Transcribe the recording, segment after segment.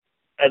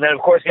And then,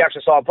 of course, he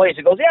actually saw him play.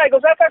 He goes, yeah,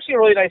 that's actually a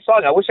really nice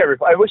song. I wish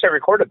I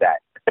recorded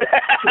that.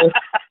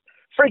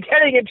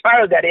 Forgetting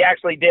entirely that he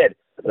actually did.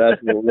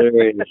 That's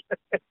hilarious.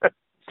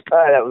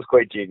 That was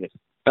quite genius.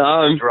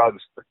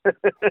 Drugs.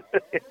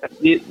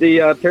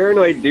 the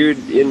paranoid dude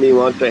in me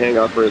wants to hang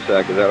up for a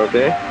sec. Is that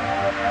okay?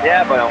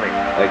 Yeah, by all means.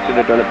 I should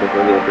have done it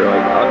before the intro.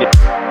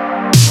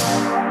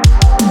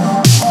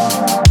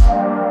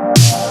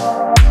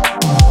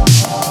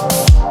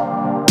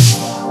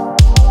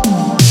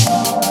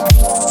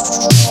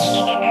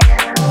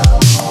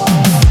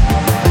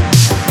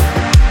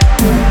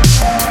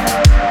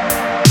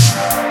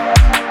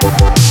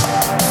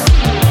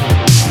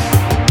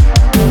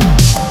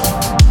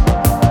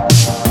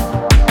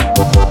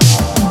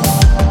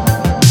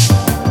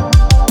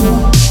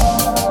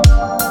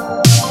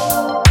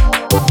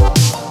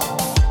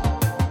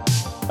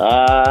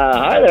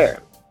 Hi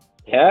there.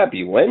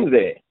 Happy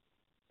Wednesday.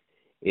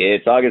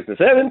 It's August the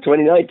 7th,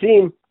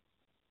 2019.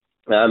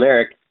 I'm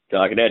Eric,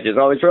 talking at you as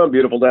always from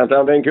beautiful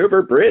downtown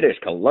Vancouver, British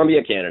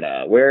Columbia,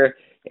 Canada, where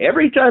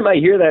every time I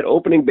hear that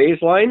opening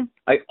bass line,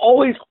 I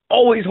always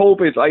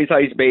hope it's Ice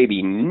Ice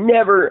Baby,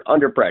 never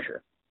under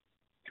pressure.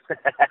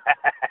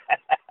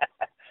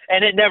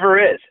 And it never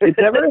is. It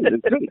never is.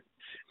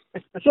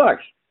 It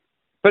sucks.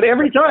 But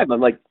every time I'm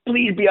like,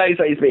 please be Ice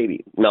Ice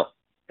Baby. No,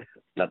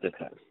 not this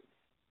time.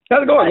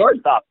 How's it going, Lord?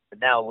 Stop.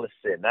 Now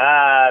listen.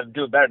 I'm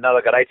doing better now that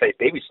I got Ice Ice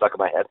Baby stuck in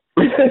my head.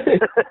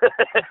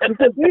 It's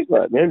a bass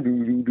line,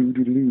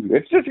 man.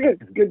 It's just a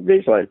good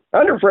bass line.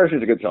 Under Pressure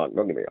is a good song.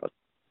 Don't get me wrong.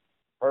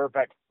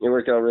 Perfect. It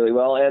worked out really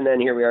well. And then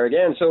here we are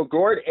again. So,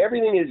 Gord,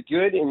 everything is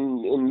good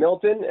in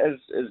Milton, as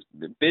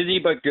busy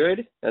but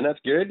good, and that's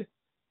good.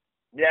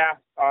 Yeah.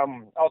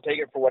 I'll take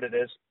it for what it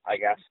is, I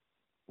guess.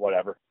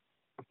 Whatever.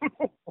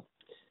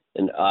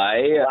 And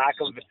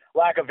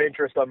lack of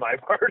interest on my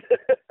part.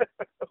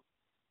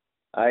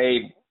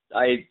 I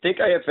think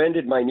I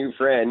offended my new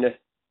friend,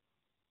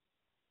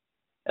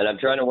 and I'm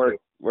trying to work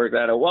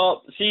that out.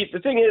 Well, see, the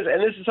thing is, and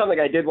this is something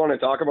I did want to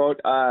talk about.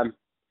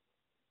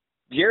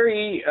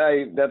 Jerry,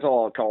 that's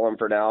all I'll call him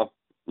for now,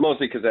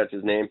 mostly because that's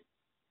his name.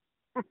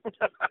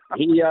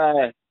 He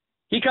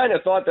kind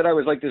of thought that I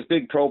was like this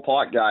big pro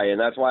pot guy, and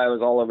that's why I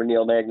was all over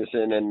Neil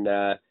Magnuson and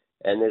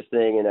this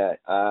thing.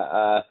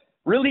 And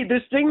really,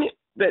 this thing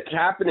that's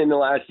happened in the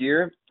last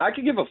year, I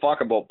could give a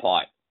fuck about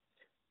pot.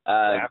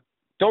 Yeah.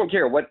 Don't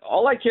care.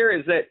 All I care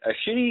is that a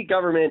shitty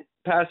government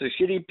passed a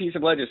shitty piece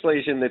of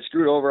legislation that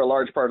screwed over a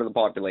large part of the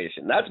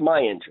population. That's my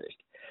interest.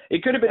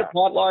 It could have been a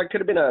pot law. It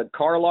could have been a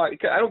car law.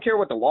 I don't care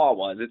what the law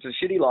was. It's a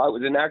shitty law. It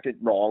was enacted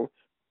wrong.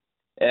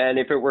 And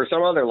if it were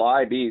some other law,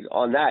 I'd be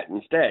on that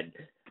instead.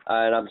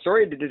 And I'm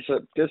sorry to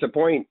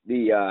disappoint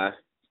the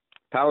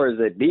powers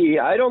that be.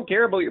 I don't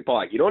care about your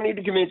pot. You don't need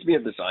to convince me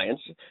of the science.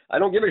 I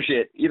don't give a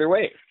shit either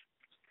way.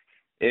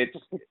 It's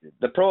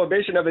the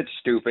prohibition of it's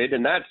stupid,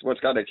 and that's what's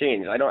got to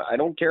change. I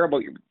don't care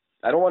about you.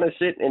 I don't want to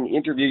sit and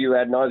interview you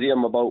ad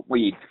nauseum about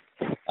weed.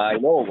 I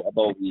know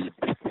about weed.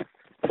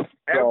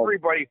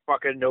 Everybody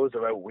fucking knows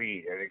about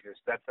weed.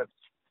 That's.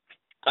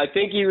 I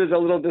think he was a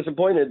little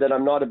disappointed that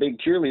I'm not a big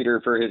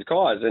cheerleader for his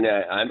cause, and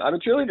I'm a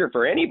cheerleader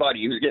for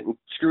anybody who's getting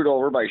screwed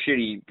over by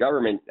shitty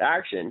government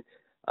action.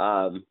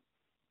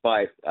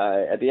 But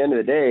at the end of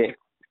the day,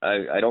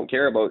 I don't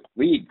care about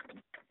weed.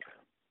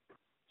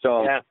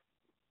 So. Yeah.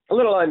 A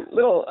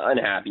little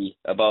unhappy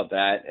about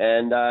that,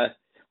 and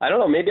I don't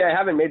know. Maybe I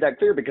haven't made that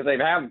clear because I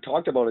have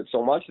talked about it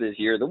so much this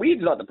year. The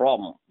weed's not the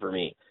problem for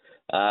me.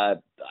 I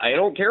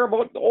don't care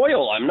about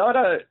oil. I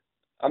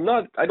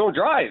don't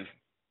drive.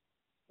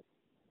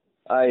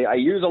 I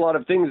use a lot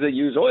of things that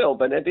use oil,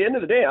 but at the end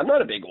of the day, I'm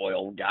not a big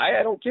oil guy.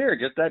 I don't care.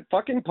 Just that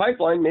fucking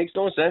pipeline makes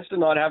no sense to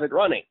not have it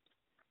running.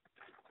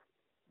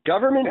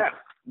 Government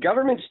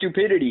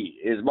stupidity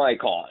is my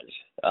cause.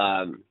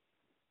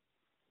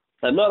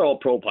 I'm not all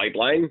pro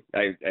pipeline.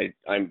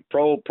 I'm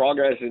pro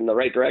progress in the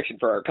right direction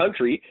for our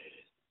country,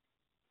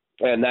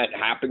 and that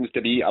happens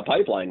to be a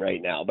pipeline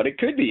right now. But it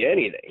could be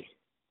anything.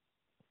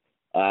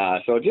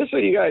 So just so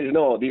you guys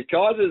know, these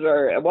causes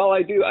are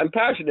I'm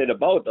passionate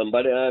about them,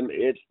 but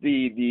it's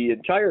the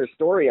entire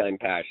story I'm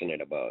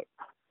passionate about.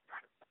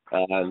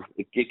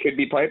 It could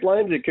be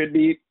pipelines. It could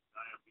be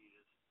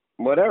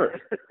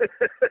whatever.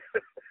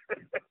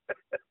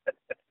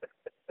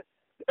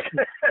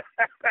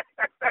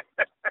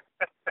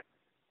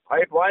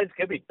 Pipelines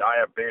can be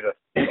diabetes.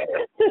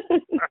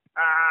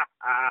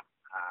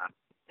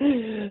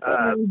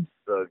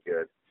 So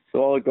good.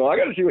 So I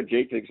got to see what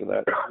Jake thinks of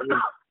that.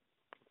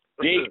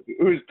 Jake,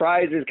 whose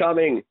prize is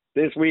coming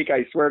this week,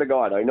 I swear to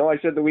God. I know I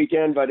said the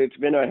weekend, but it's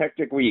been a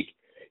hectic week.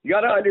 You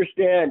got to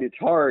understand, it's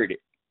hard,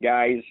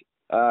 guys.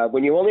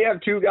 When you only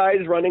have two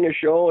guys running a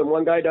show and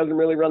one guy doesn't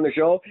really run the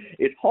show,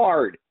 it's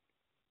hard.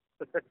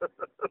 I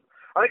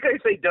like how you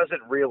say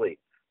doesn't really.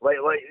 Like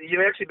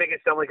you actually make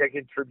it sound like I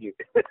contribute.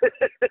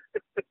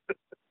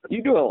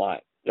 You do a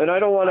lot, and I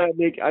don't want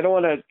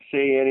to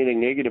say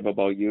anything negative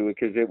about you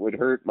because it would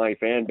hurt my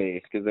fan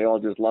base because they all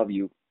just love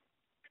you.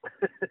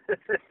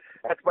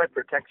 That's my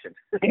protection.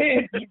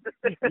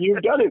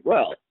 You've done it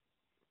well.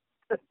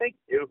 Thank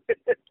you.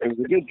 It was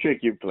a good trick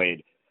you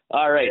played.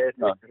 All right. It's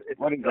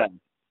What is that?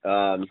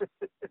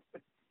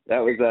 That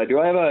was. Do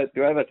I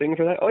have a thing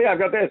for that? Oh yeah, I've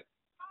got this.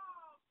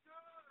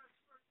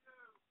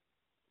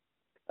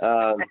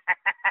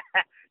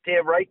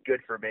 Damn right,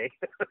 good for me.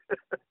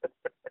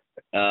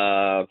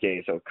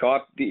 Okay, so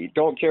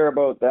don't care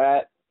about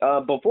that.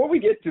 Before we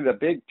get to the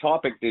big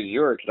topic du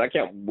jour, because I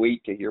can't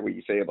wait to hear what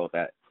you say about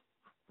that.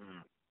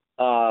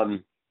 I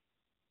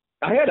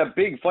had a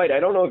big fight. I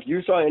don't know if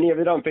you saw any of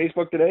it on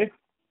Facebook today.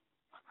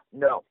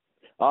 No.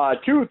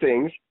 Two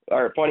things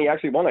are funny.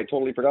 Actually, one I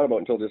totally forgot about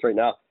until just right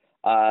now.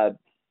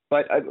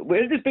 But we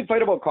had this big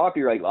fight about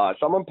copyright law.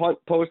 Someone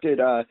posted,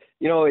 is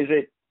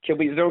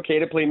it okay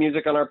to play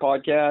music on our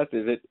podcast?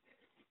 Is it,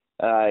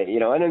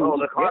 and then,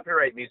 the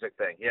copyright music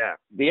thing, yeah.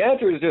 The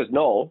answer is just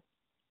no.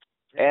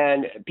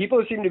 And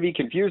people seem to be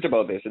confused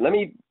about this. And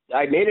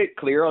I made it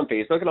clear on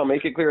Facebook, and I'll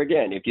make it clear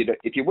again.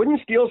 If you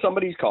wouldn't steal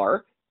somebody's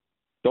car,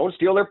 don't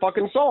steal their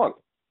fucking song.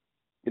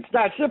 It's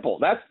that simple.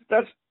 That's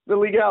the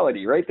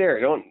legality right there.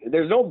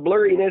 There's no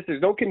blurriness.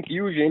 There's no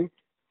confusion.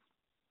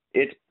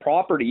 It's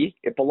property.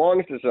 It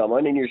belongs to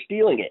someone, and you're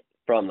stealing it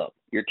from them.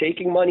 You're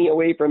taking money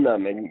away from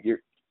them, and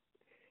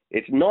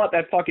it's not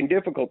that fucking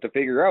difficult to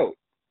figure out.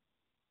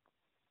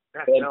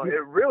 No,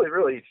 it really,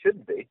 really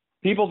shouldn't be.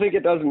 People think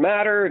it doesn't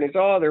matter, and it's,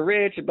 they're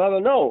rich, and blah, blah.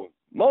 No,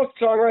 most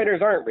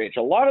songwriters aren't rich.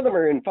 A lot of them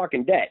are in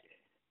fucking debt.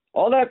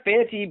 All that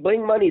fancy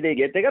bling money they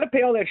get, they got to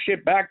pay all that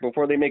shit back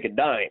before they make a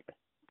dime.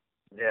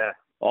 Yeah.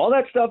 All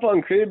that stuff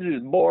on cribs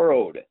is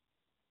borrowed.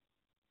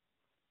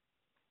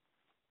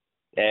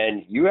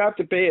 And you have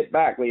to pay it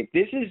back. Like, if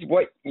this is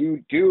what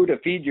you do to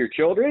feed your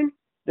children,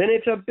 then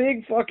it's a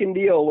big fucking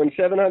deal when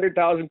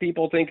 700,000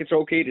 people think it's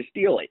okay to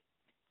steal it.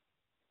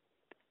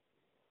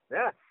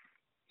 Yeah.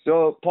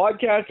 So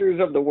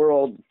podcasters of the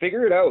world,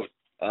 figure it out.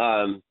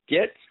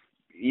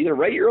 Either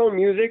write your own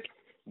music,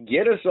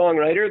 get a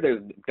songwriter.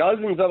 There's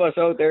dozens of us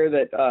out there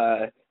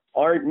that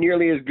aren't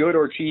nearly as good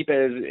or cheap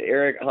as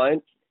Eric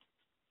Hunt.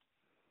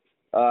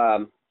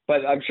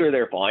 But I'm sure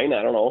they're fine.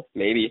 I don't know.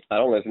 Maybe. I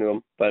don't listen to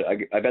them, but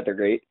I bet they're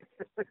great.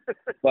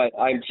 But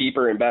I'm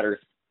cheaper and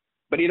better.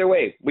 But either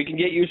way, we can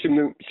get you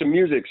some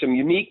music, some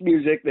unique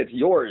music that's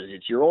yours.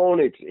 It's your own.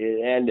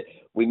 And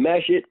we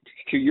mesh it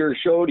to your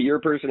show, to your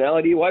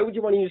personality. Why would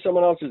you want to use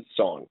someone else's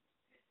song?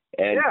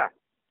 And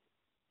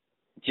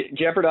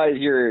jeopardize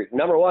your,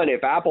 number one,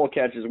 if Apple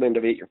catches wind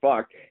of it, you're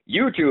fucked.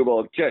 YouTube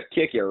will just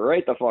kick you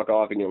right the fuck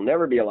off, and you'll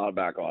never be allowed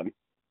back on.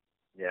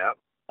 Yeah.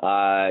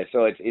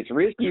 So it's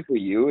risky for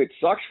you. It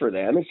sucks for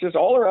them. It's just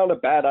all around a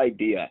bad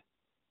idea.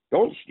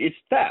 It's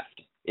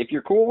theft. If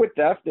you're cool with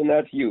theft, then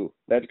that's you.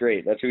 That's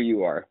great. That's who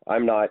you are.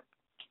 I'm not.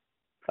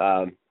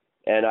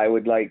 And I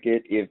would like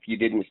it if you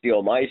didn't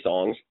steal my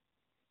songs.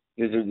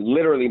 This is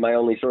literally my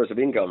only source of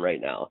income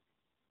right now.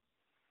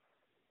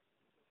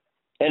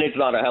 And it's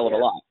not a hell of a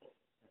lot.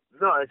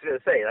 No, I was going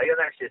to say,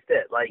 that's just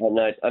it. Like,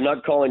 I'm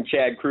not calling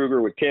Chad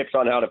Kruger with tips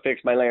on how to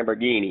fix my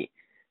Lamborghini.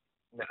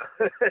 No.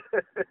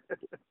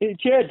 Hey,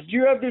 Chad, did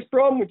you have this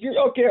problem with your...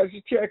 Okay, I was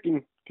just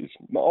checking, because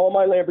all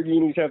my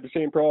Lamborghinis have the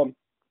same problem.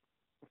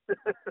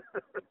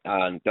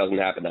 It doesn't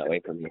happen that way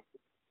for me.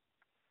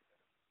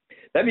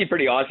 That'd be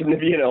pretty awesome to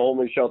be in a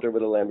homeless shelter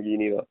with a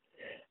Lamborghini, though.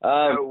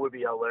 That would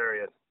be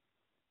hilarious.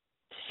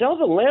 Sell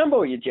the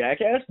Lambo, you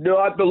jackass.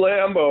 Not the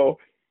Lambo.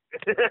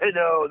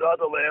 No, not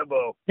the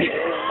Lambo.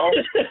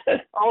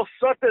 I'll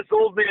suck this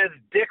old man's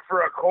dick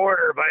for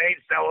 $0.25, but I ain't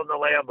selling the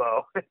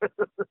Lambo.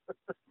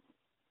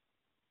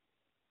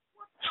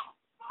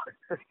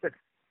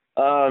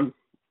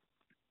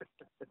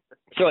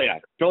 So yeah,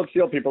 don't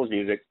steal people's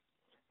music.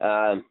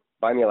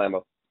 Buy me a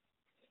Lambo.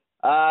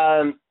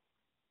 I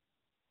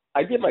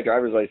get my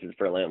driver's license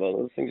for a Lambo.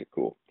 Those things are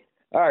cool.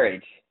 All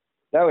right,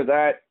 that was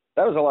that.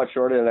 That was a lot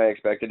shorter than I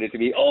expected it to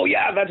be. Oh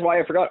yeah, that's why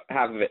I forgot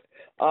half of it.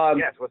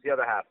 Yes, what's the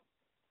other half?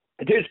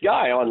 This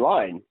guy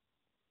online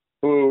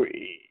who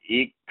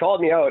he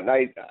called me out, and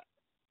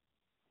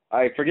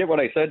I forget what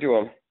I said to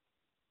him.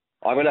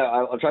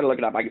 I'll try to look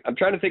it up. I'm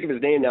trying to think of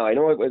his name now. I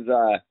know it was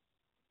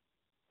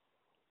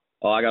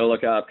I gotta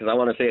look it up because I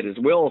want to say it is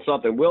Will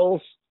something. Will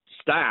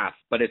Staff,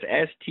 but it's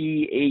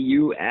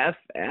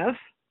Stauff.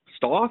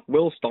 Staff?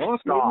 Will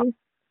Staff? Maybe?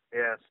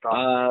 Yeah,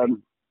 Staff.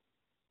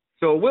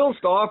 So Will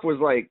Staff was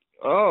like,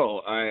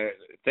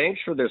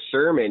 thanks for the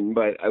sermon,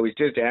 but I was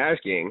just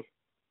asking.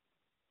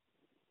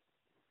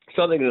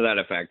 Something to that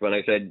effect when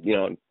I said,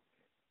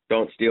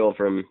 don't steal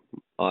from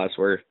us.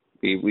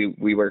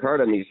 We work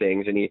hard on these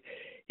things. And he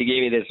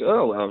gave me this,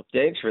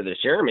 thanks for the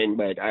sermon,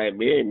 but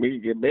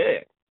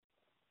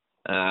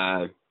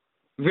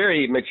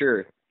very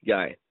mature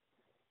guy.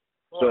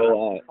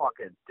 So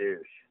fucking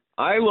douche.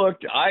 I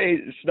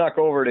snuck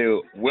over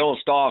to Will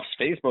Staff's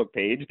Facebook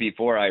page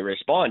before I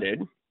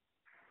responded.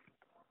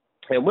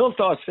 And Will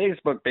Staff's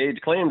Facebook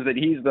page claims that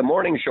he's the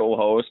morning show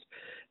host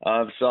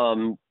of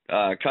some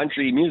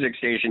country music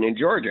station in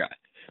Georgia.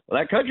 Well,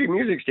 that country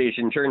music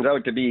station turns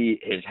out to be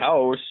his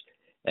house,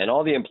 and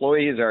all the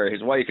employees are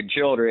his wife and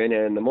children,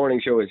 and the morning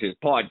show is his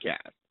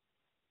podcast.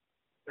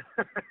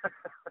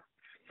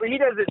 So he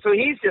doesn't. So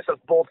he's just a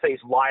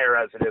bold-faced liar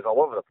as it is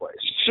all over the place.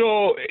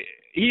 So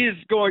he's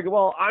going,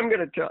 well, I'm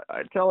going to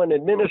tell an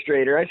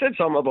administrator. I said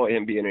something about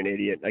him being an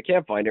idiot. I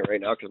can't find it right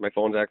now because my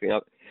phone's acting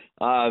up.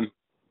 I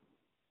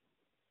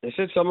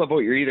said something about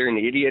you're either an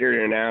idiot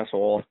or an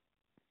asshole.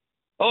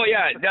 Oh,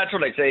 yeah, that's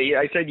what I say.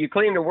 I said you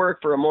claim to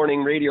work for a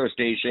morning radio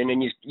station,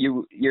 and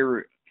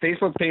your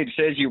Facebook page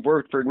says you've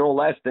worked for no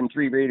less than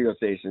 3 radio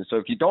stations. So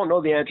if you don't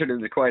know the answer to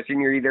the question,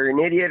 you're either an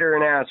idiot or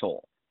an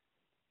asshole.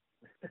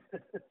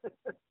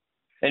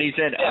 And he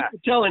said, I'm going to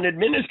tell an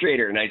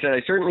administrator. And I said,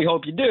 I certainly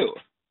hope you do.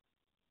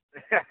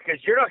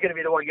 Because you're not going to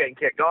be the one getting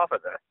kicked off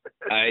of that.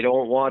 I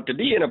don't want to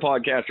be in a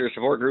podcaster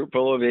support group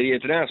full of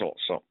idiots and assholes.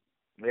 So.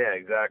 Yeah,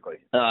 exactly.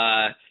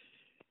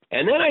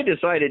 And then I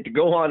decided to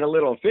go on a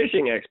little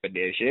fishing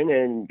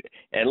expedition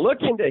and look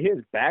into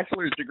his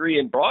bachelor's degree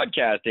in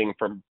broadcasting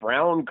from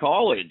Brown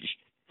College.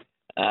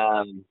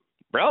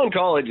 Brown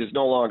College is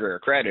no longer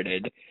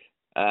accredited.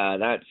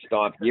 That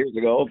stopped years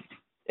ago.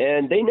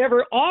 And they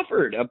never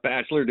offered a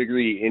bachelor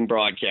degree in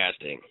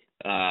broadcasting.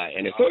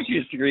 An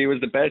associate's degree was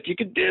the best you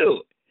could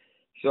do.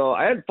 So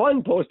I had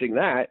fun posting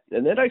that.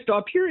 And then I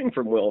stopped hearing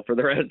from Will for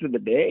the rest of the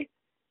day.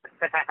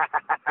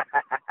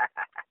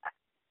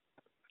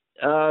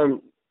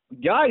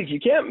 Guys, you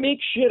can't make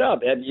shit up.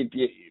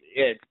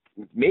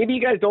 Maybe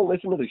you guys don't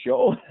listen to the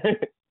show.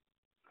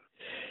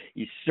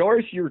 You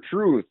source your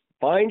truth.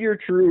 Find your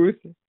truth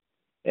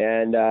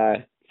and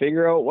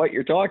figure out what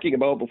you're talking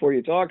about before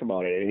you talk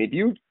about it. And if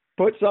you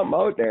put something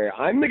out there,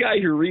 I'm the guy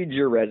who reads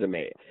your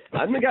resume.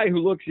 I'm the guy who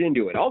looks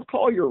into it. I'll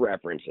call your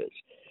references.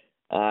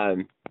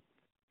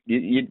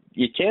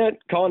 You can't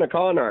con a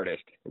con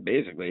artist,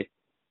 basically.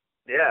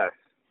 Yeah.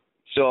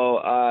 So,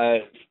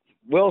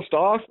 Will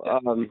Stoff,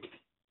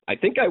 I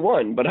think I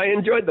won, but I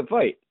enjoyed the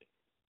fight.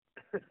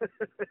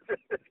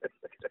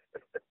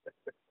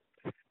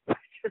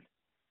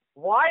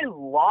 Why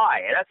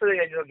lie? That's the thing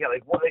I just don't get.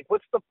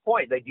 What's the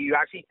point? Like, do you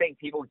actually think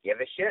people give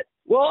a shit?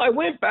 Well, I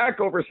went back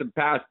over some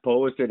past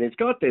posts, and it's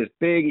got this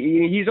big.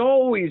 He's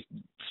always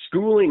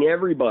schooling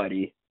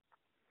everybody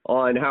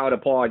on how to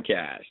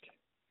podcast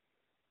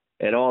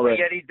and all that.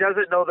 Yet he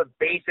doesn't know the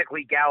basic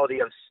legality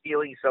of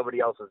stealing somebody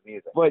else's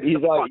music. But he's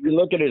you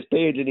look at his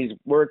page, and he's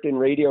worked in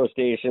radio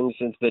stations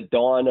since the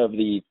dawn of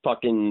the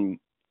fucking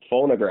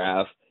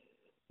phonograph.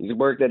 He's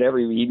worked at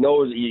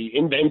he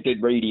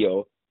invented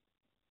radio.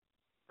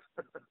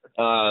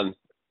 And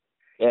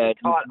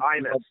he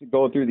wants to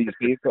go through these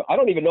people. I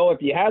don't even know if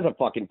he has a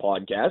fucking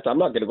podcast. I'm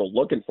not going to go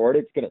looking for it.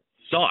 It's going to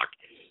suck.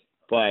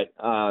 But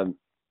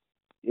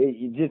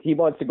he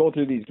wants to go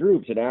through these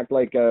groups and act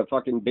like a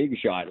fucking big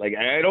shot. Like,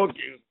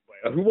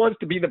 who wants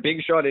to be the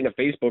big shot in a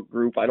Facebook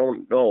group? I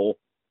don't know.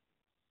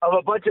 Of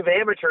a bunch of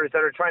amateurs that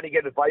are trying to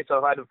get advice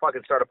on how to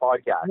fucking start a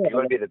podcast. Yeah, you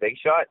want to be the big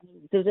shot?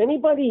 Does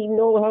anybody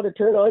know how to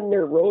turn on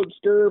their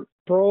Roadster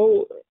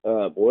Pro?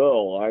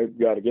 Well, I've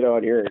got to get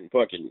out here and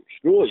fucking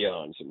school you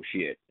on some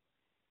shit.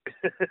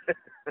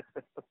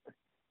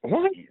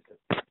 What?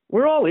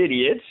 We're all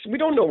idiots. We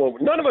don't know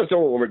none of us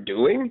know what we're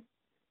doing.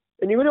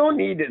 And you don't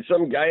need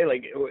some guy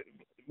like,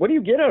 what do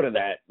you get out of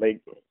that?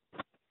 Like,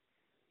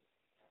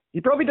 he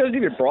probably doesn't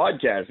even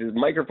broadcast. His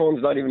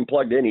microphone's not even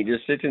plugged in. He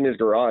just sits in his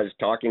garage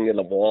talking to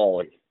the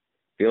wall and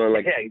feeling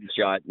like a big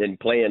shot and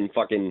playing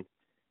fucking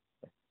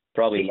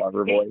probably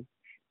Loverboy.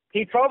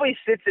 He probably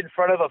sits in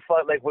front of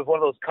with one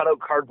of those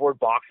cutout cardboard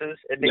boxes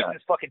and makes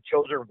his fucking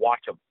children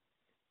watch him.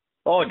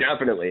 Oh,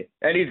 definitely.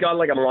 And he's got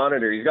like a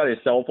monitor. He's got his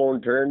cell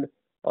phone turned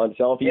on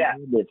selfie. Yeah.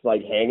 It's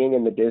like hanging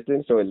in the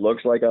distance, so it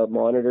looks like a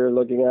monitor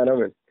looking at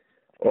him. And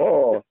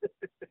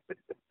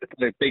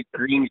the big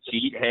green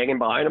sheet hanging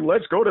behind him.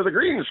 Let's go to the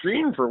green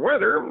screen for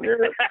weather.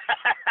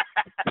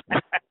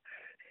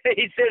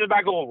 He's sitting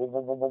back going,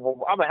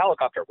 I'm a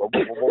helicopter. Don't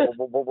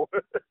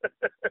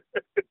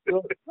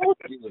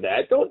do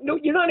that. No,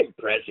 you're not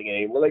impressing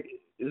anyone. Like,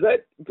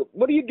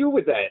 what do you do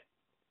with that?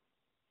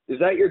 Is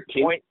that your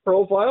Tinder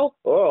profile?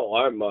 Oh,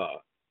 I'm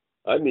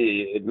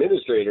the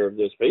administrator of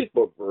this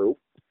Facebook group.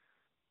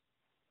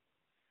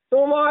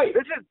 So am I.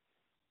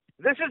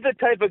 This is the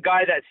type of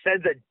guy that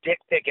sends a dick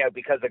pic out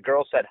because the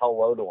girl said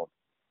hello to him.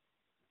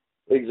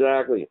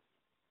 Exactly.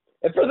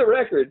 And for the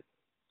record,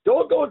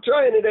 don't go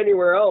trying it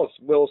anywhere else,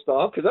 Will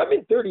Stoff, because I'm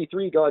in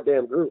 33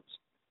 goddamn groups.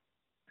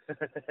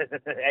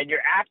 And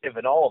you're active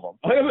in all of them.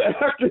 I'm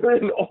active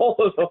in all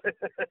of them.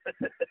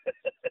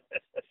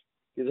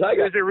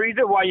 There's a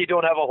reason why you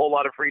don't have a whole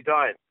lot of free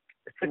time.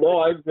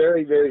 No, I'm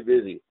very, very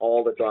busy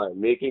all the time,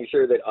 making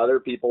sure that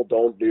other people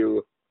don't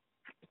do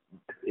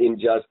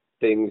unjust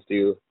things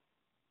to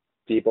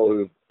people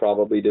who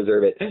probably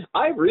deserve it.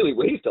 I really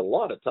waste a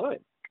lot of time.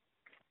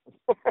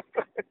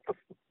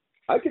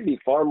 I could be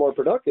far more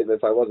productive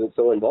if I wasn't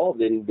so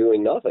involved in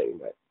doing nothing.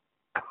 But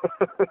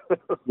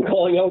I'm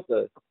calling out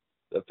the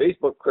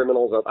Facebook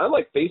criminals. I'm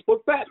like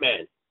Facebook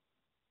Batman.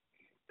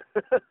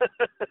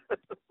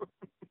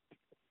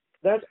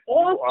 That's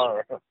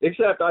awesome.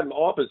 Except I'm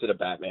opposite of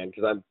Batman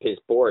because I'm piss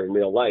poor in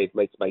real life.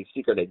 Makes my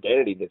secret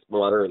identity that's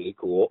moderately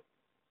cool.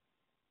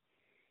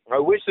 I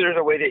wish there's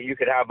a way that you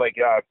could have like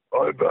a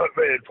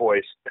Batman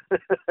voice.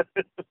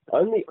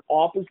 I'm the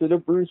opposite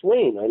of Bruce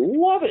Wayne. I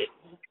love it.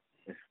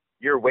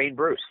 You're Wayne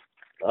Bruce.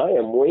 I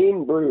am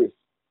Wayne Bruce.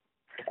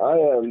 I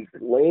am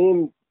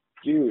lame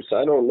juice.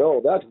 I don't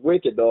know. That's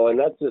wicked though, and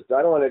that's just,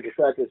 I don't want to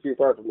distract us too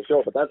far from the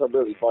show, but that's a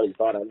really funny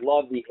thought. I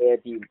love the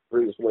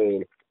anti-Bruce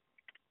Wayne.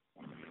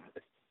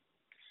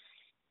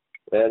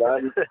 And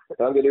I'm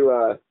gonna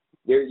do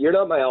you're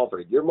not my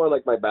Alfred. You're more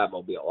like my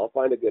Batmobile. I'll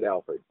find a good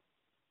Alfred.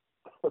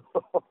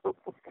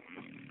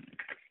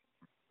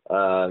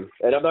 And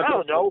I'm not. I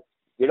don't know.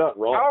 You're not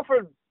wrong.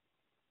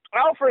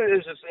 Alfred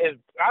is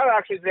I would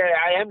actually say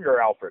I am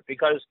your Alfred,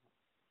 because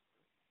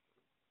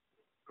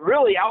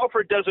really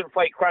Alfred doesn't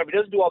fight crime. He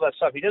doesn't do all that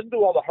stuff. He doesn't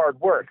do all the hard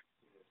work.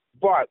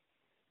 But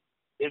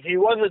if he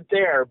wasn't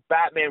there,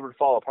 Batman would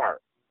fall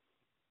apart.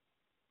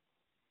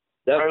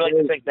 I'd like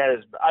to think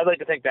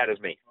that is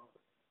me.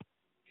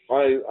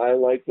 I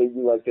like that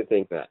you like to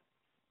think that.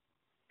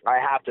 I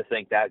have to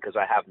think that because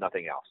I have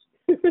nothing else.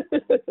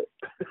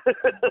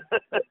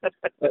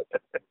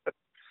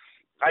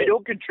 I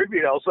don't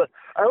contribute enough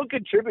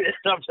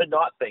to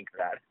not think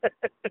that.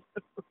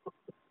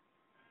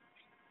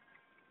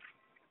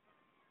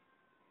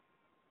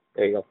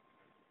 There you go.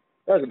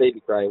 That was a baby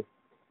crying.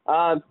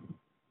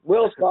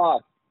 Will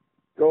Scott,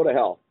 go to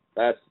hell.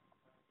 That's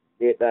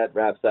it. That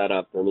wraps that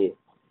up for me.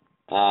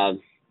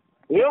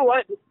 You know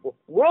what?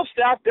 Will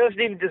Staff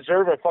doesn't even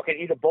deserve a fucking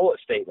eat a bullet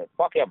statement.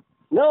 Fuck him.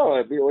 No,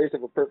 it'd be a waste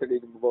of a perfect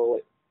eatable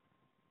bullet.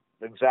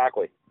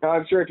 Exactly.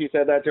 I'm sure if you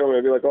said that to him,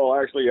 he'd be like, "Oh,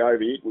 actually,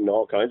 I've eaten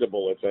all kinds of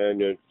bullets,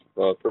 and it's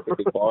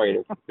perfectly fine.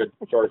 It's good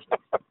source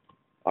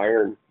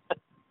iron."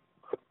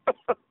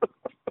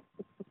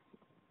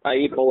 I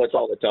eat bullets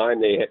all the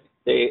time.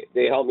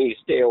 They help me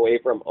stay away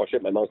from. Oh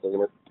shit, my mouse doesn't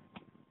work.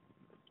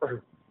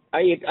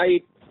 I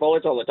eat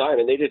bullets all the time,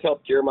 and they just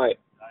help cure my.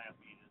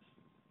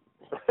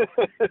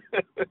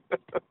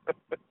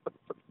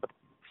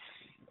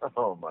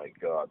 Oh my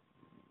god.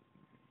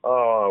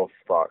 Oh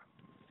fuck.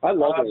 I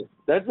love it.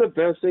 That's the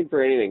best thing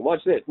for anything.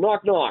 Watch this.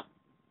 Knock knock.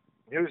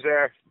 Who's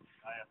there?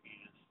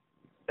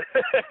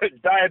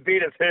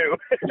 Diabetes who?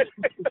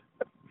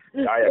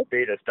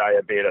 Diabetes.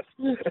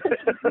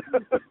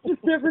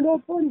 It's never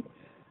not funny.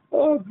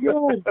 Oh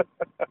god.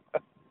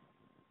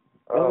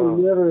 I'll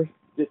never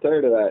get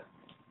tired of that.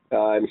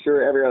 I'm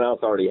sure everyone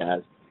else already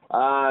has.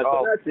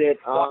 So that's it.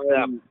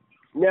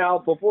 Now,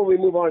 before we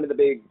move on to the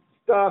big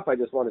stuff, I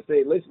just want to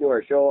say, listen to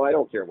our show. I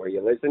don't care where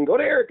you listen. Go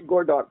to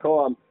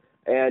ericandgord.com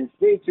and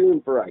stay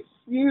tuned for a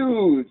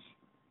huge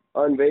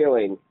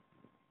unveiling.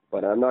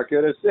 But I'm not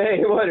going to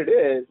say what it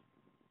is.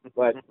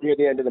 But near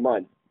the end of the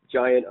month,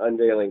 giant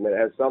unveiling that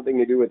has something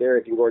to do with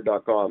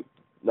ericandgord.com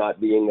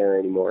not being there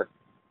anymore.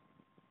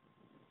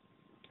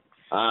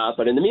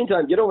 But in the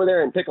meantime, get over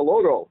there and pick a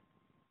logo.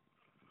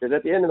 Because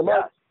at the end of the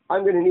month,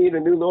 I'm going to need a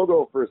new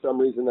logo for some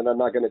reason that I'm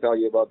not going to tell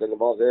you about that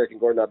involves Eric and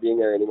Gord not being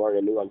there anymore and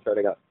a new one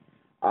starting up.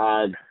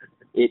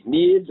 It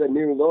needs a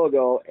new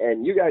logo,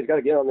 and you guys got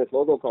to get on this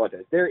logo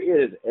contest. There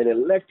is an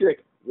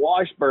electric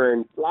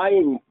Washburn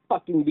flying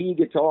fucking V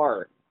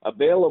guitar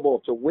available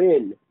to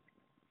win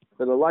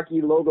for the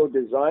lucky logo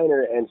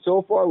designer, and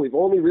so far we've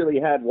only really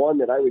had one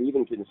that I would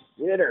even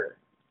consider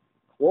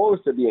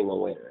close to being a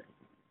winner.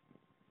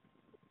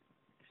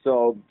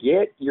 So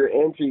get your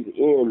entries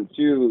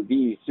into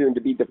the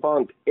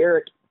soon-to-be-defunct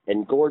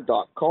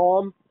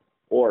ericandgord.com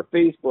or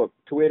Facebook,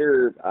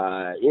 Twitter,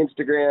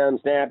 Instagram,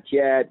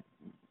 Snapchat.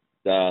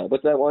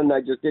 What's that one I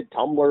just did?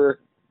 Tumblr.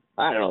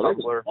 I don't know.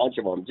 There's a bunch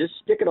of them. Just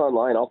stick it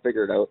online. I'll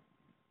figure it out.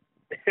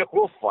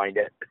 We'll find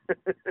it.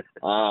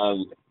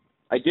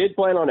 I did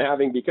plan on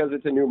having, because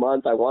it's a new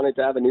month, I wanted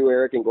to have a new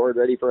Eric and Gord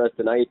ready for us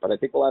tonight, but I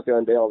think we'll have to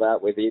unveil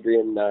that with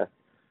Adrian, the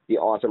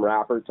awesome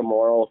rapper,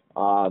 tomorrow.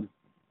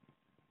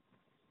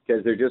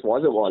 Because there just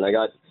wasn't one. I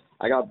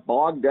got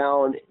bogged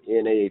down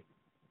in a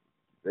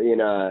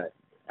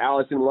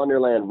Alice in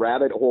Wonderland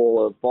rabbit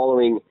hole of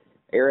following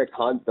Eric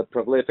Hunt, the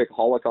prolific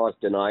Holocaust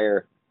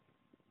denier.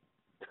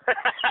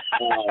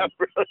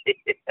 Really?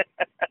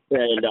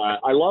 And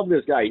I love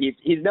this guy.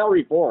 He's now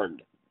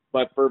reformed,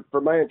 but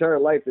for my entire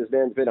life, this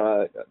man's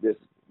been this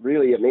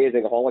really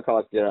amazing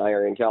Holocaust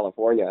denier in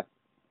California.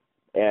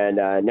 And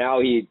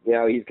now he's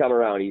come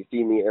around. He's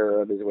seen the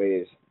error of his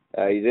ways.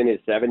 He's in his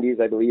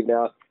 70s, I believe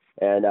now.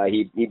 And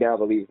he now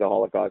believes the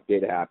Holocaust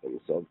did happen.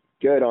 So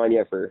good on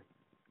you for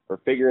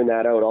figuring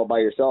that out all by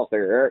yourself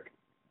there, Eric.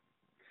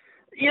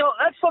 You know,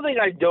 that's something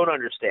I don't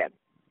understand.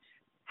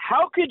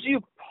 How could you...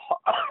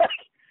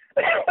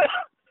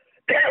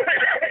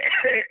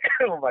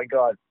 Oh, my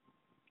God.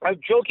 I'm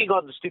joking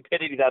on the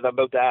stupidity that I'm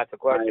about to ask the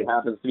question. It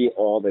happens to me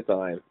all the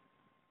time.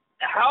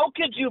 How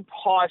could you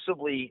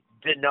possibly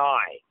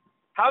deny?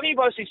 How can you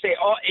possibly say,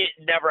 oh, it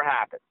never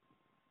happened?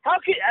 How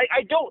could...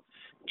 I don't...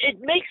 It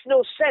makes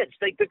no sense.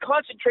 Like, the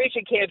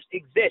concentration camps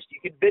exist. You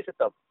can visit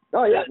them.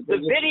 Oh, yeah. The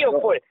video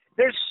footage.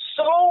 There's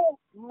so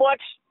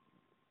much.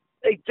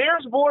 Like,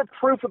 there's more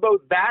proof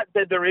about that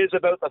than there is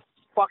about the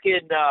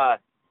fucking the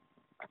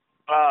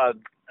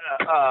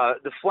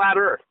flat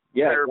Earth.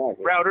 Yeah, or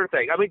exactly. round Earth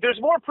thing. I mean, there's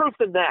more proof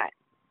than that.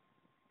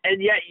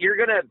 and yet you're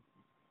gonna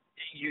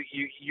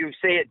you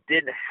say it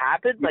didn't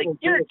happen? Like,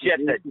 you're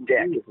just a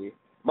dick.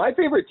 My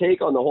favorite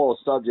take on the whole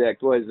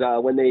subject was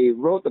when they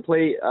wrote the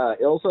play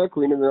Ilsa,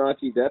 Queen of the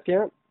Nazi Death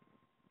Camp.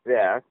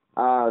 Yeah.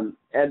 And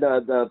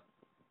the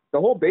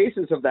whole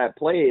basis of that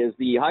play is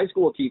the high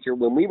school teacher,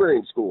 when we were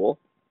in school,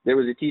 there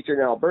was a teacher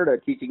in Alberta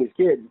teaching his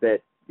kids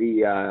that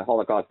the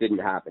Holocaust didn't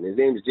happen. His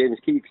name is James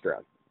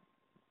Keekstra.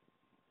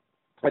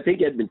 I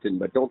think Edmonton,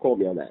 but don't quote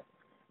me on that.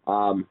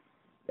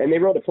 And they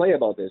wrote a play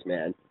about this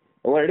man.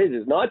 And what it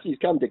is Nazis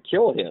come to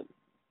kill him.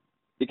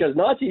 Because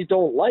Nazis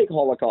don't like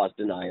Holocaust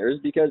deniers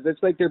because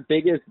it's like their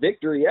biggest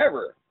victory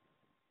ever.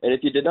 And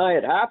if you deny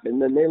it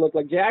happened, then they look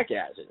like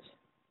jackasses.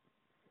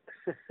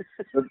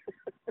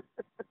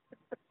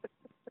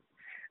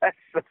 That's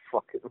so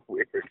fucking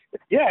weird.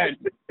 Yeah,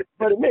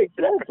 but it makes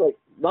sense. Like,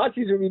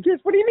 Nazis would be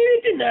pissed. What do you mean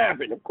it didn't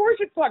happen? Of course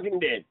it fucking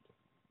did.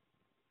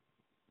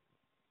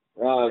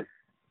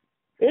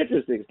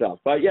 Interesting stuff.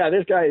 But yeah,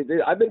 this guy,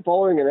 I've been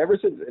following him ever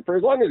since, for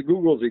as long as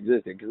Google's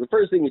existed. Because the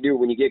first thing you do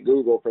when you get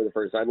Google for the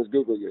first time is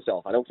Google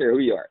yourself. I don't care who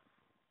you are.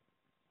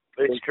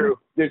 It's true.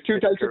 There's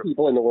two types of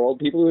people in the world: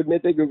 people who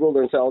admit they Google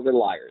themselves and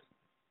liars.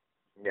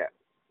 Yeah.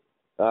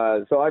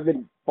 So I've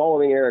been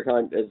following Eric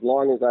Hunt as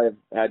long as I've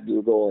had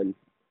Google, and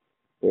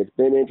it's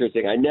been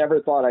interesting. I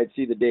never thought I'd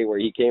see the day where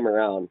he came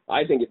around.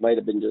 I think it might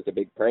have been just a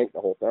big prank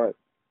the whole time.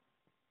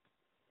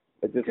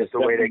 It's just a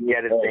way to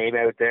get his name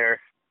out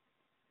there.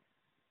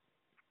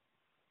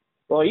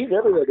 Well, he's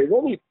everywhere.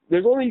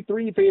 There's only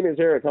 3 famous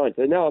Eric Hunts,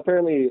 and now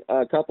apparently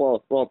a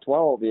couple of,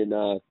 12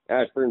 in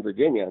Ashburn,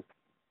 Virginia.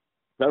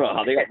 I don't know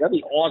how they got. That'd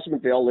be awesome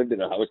if they all lived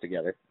in a house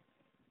together.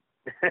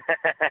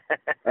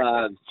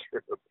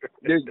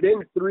 There's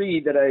been 3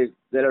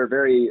 that are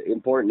very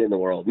important in the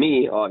world.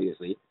 Me,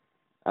 obviously,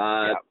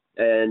 and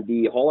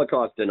the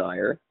Holocaust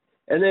denier,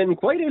 and then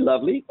quite a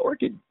lovely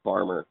orchid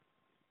farmer.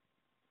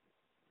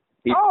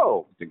 He's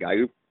the guy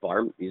who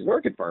farmed. He's an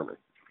orchid farmer.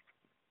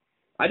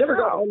 I never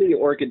got on the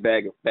orchid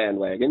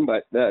bandwagon,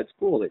 but it's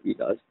cool that he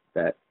does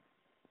that.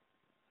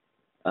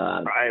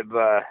 All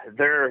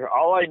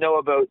I know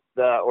about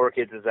the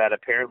orchids is that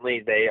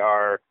apparently they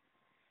are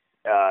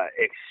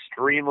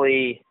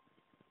extremely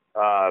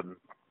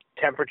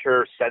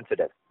temperature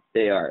sensitive.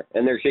 They are,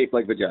 and they're shaped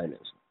like vaginas.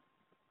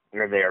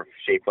 And they are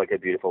shaped like a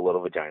beautiful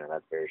little vagina.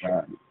 That's very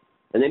sure.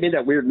 And they made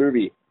that weird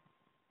movie.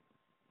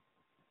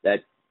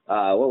 That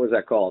what was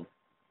that called?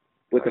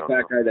 With the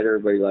fat guy that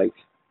everybody likes.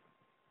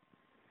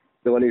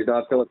 The one who's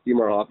not Philip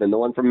Seymour Hoffman. The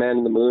one from Man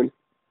in the Moon.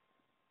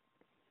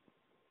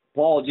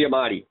 Paul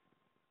Giamatti.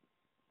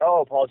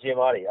 Oh, Paul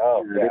Giamatti.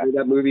 Oh, yeah. They made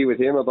that movie with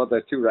him about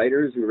the 2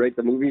 writers who write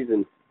the movies,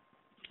 and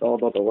it's all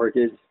about the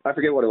orchids. I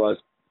forget what it was.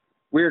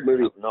 Weird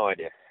movie. No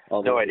idea.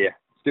 No idea.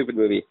 Stupid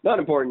movie. Not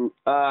important.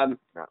 So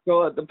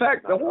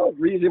the whole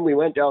reason we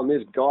went down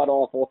this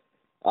god-awful,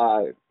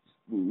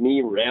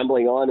 me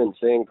rambling on and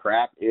saying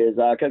crap is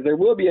because there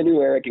will be a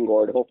new Eric and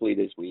Gord hopefully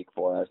this week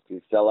for us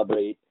to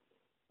celebrate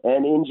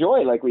and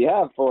enjoy like we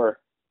have for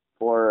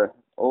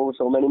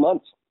so many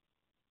months.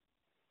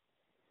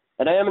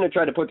 And I am going to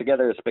try to put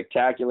together a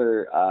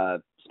spectacular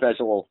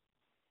special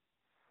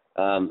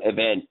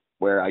event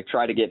where I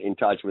try to get in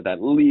touch with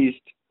at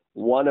least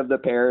one of the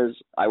pairs.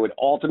 I would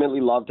ultimately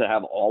love to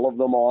have all of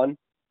them on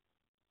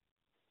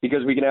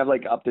because we can have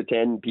like up to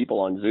 10 people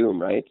on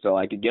Zoom, right? So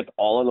I could get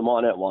all of them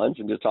on at once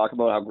and just talk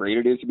about how great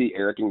it is to be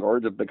Eric and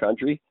Gords of the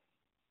country.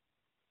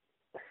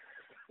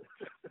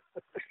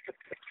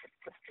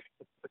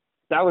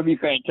 That would be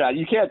fantastic.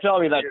 You can't tell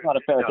me that's not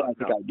a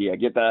fantastic idea.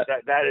 Get that?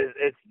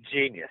 It's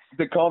genius.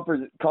 The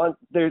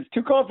there's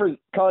 2 conservation.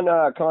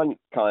 I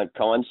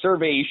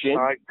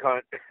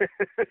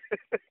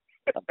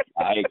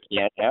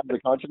can't have the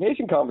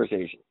conservation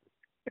conversation.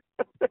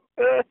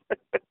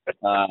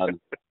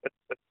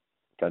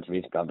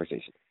 Conservation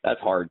conversation. That's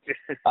hard.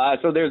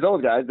 So there's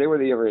those guys. They were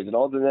the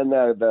originals. And then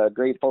the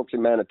great folks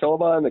in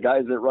Manitoba and the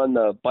guys that run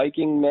the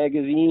biking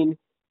magazine.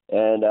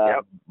 And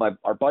our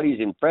buddies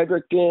in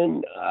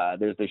Fredericton.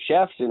 There's the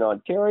chefs in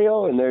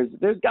Ontario. And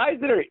there's guys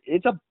that are,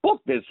 it's a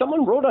book.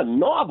 Someone wrote a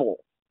novel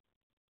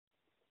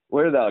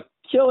where the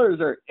killers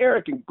are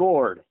Eric and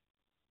Gord.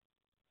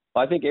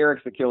 I think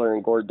Eric's the killer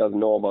and Gord doesn't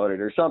know about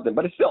it or something,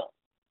 but it's still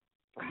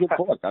a good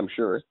book, I'm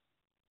sure.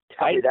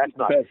 That's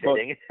not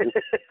fitting.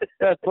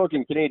 Best book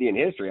in Canadian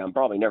history. I'm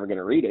probably never going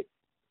to read it.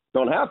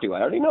 Don't have to.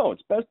 I already know.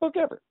 It's the best book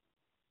ever.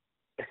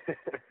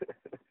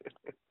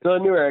 So a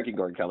new Eric and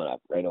Gord coming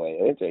up right away.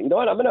 You know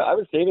what? I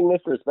was saving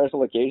this for a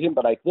special occasion,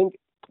 but I think,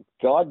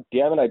 God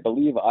damn it, I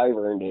believe I've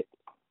earned it.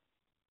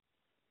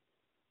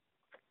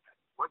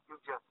 What you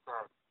just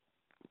said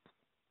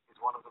is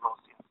one of the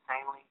most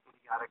insanely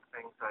idiotic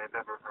things I have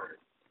ever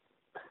heard.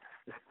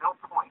 At no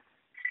point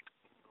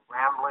in your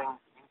rambling,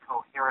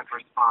 incoherent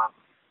response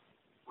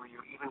were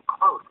you even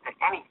close to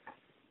anything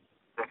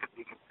that could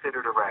be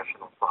considered a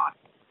rational thought.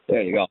 There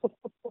you go.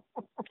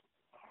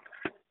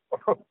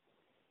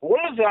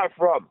 What is that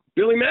from?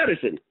 Billy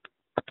Madison.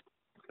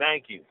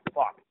 Thank you.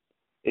 Fuck.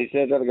 He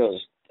says that.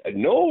 Goes.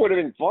 No, would have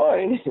been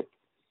fine.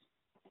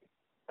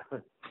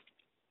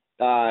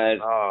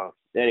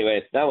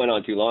 Anyway, that went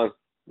on too long.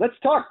 let's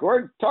talk,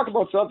 Gord. Talk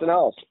about something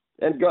else.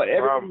 And go.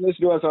 Everyone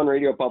listen to us on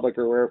Radio Public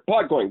or where.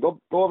 Podcoin. Go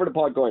over to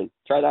Podcoin.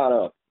 Try that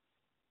out.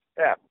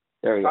 Yeah.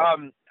 There we go.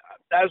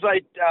 As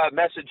I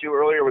messaged you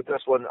earlier with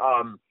this one,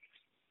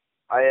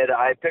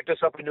 I picked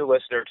us up a new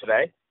listener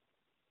today.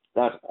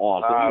 That's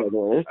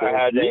awesome. I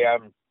had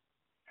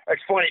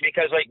it's funny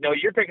because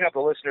you're picking up the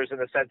listeners in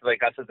the sense of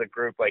us as a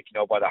group, by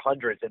the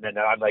hundreds, and then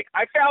I'm like,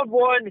 I found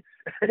one.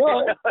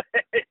 Well,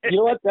 you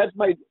know what? That's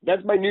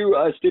my new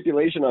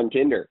stipulation on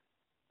Tinder.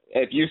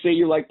 If you say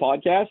you like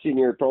podcasts in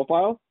your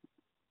profile,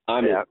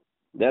 I'm in.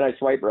 Then I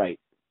swipe right.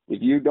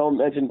 If you don't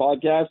mention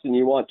podcasts and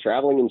you want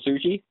traveling and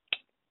sushi,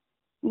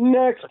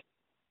 next.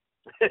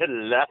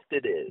 Left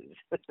it is.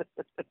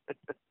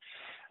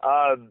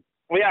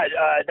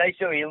 Nice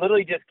show. He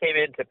literally just came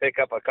in to pick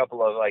up a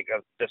couple of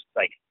just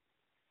a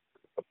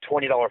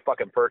 $20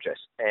 fucking purchase,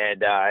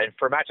 and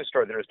for a mattress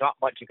store, there's not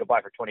much you can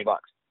buy for $20.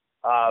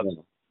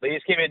 But he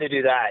just came in to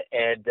do that,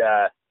 and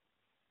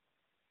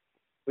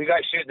we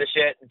got shooting the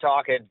shit and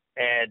talking,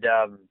 and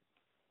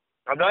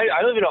I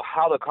don't even know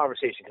how the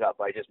conversation got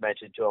up. I just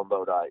mentioned to him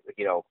about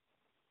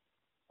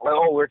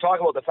we're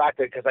talking about the fact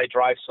that because I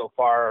drive so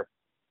far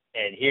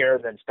and here,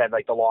 and then spend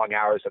the long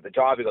hours at the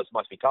job. He goes,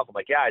 must be tough. I'm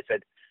like, yeah. I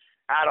said,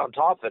 add on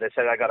top of it, I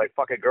said, I got a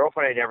fucking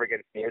girlfriend I never get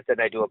to see. I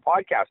said, I do a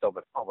podcast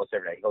almost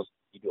every day. He goes,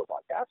 you do a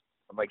podcast?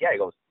 I'm like, yeah. He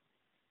goes,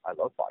 I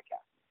love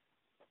podcasts.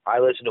 I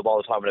listen to them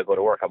all the time when I go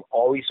to work. I'm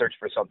always searching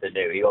for something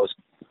new. He goes,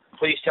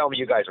 please tell me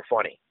you guys are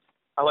funny.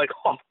 I'm like,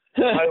 oh.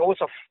 I go,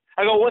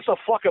 what's the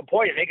fucking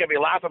point? You're making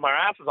me laughing my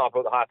asses off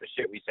with half the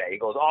shit we say. He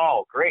goes,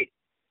 oh, great.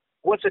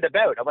 What's it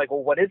about? I'm like,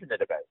 well, what isn't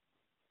it about?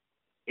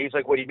 He's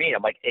like, what do you mean?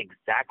 I'm like,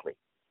 exactly.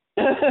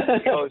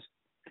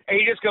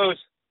 He just goes,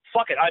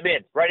 fuck it, I'm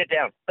in. Write it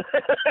down.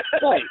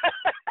 Right.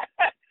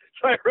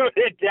 So I wrote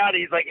it down.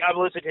 He's like, I'm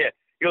listening to it.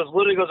 He goes,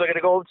 literally goes, I'm going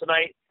to go home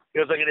tonight. He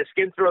goes, I'm going to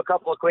skim through a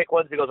couple of quick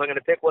ones. He goes, I'm going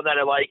to pick one that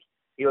I like.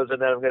 He goes,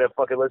 and then I'm going to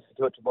fucking listen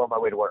to it tomorrow on my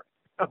way to work.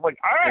 I'm like,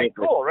 all right,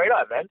 cool. Right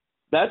on, man.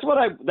 That's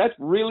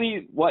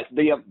really what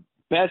the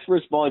best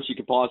response you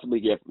could possibly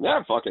get.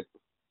 Yeah, fuck it.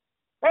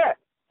 Yeah.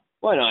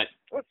 Why not?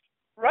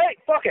 Right,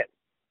 fuck it.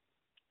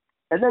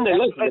 And then they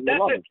listen and they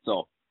love it,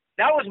 so.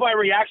 That was my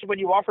reaction when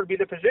you offered me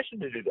the position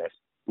to do this.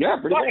 Yeah,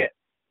 pretty Fuck good. it.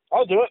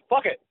 I'll do it.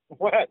 Fuck it.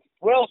 What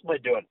else am I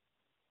doing?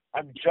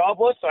 I'm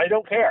jobless. I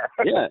don't care.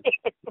 Yeah.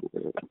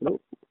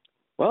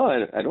 Well,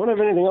 I don't have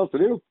anything else to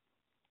do.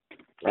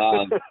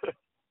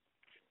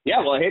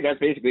 Yeah, well, hey, that's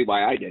basically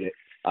why I did it.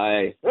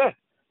 I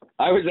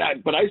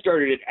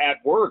started it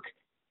at work.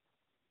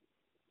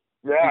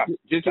 Yeah.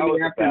 Just in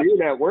the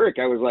afternoon at work,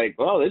 I was like,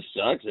 well, this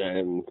sucks.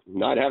 I'm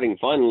not having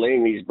fun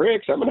laying these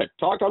bricks. I'm going to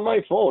talk on my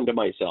phone to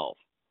myself.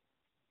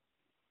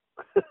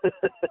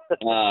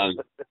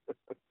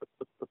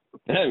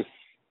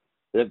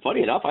 And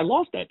funny enough, I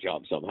lost that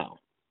job somehow.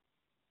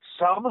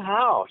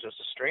 Somehow. Just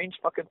a strange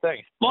fucking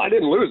thing. Well, I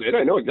didn't lose it.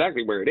 I know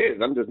exactly where it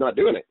is. I'm just not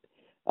doing it.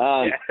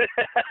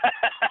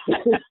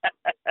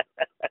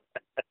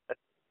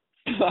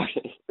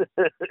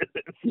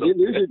 Did you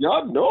lose your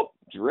job? Nope.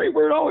 It's right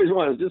where it always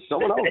was. Just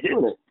someone else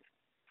doing it.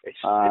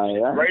 It's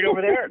right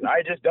over there.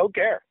 I just don't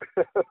care.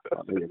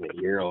 I'm a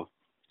hero.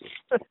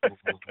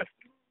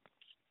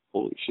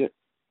 Holy shit.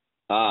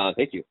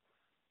 Thank you.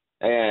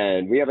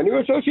 And we have a new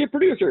associate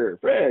producer,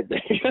 Fred.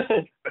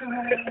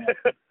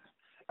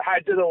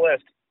 Add to the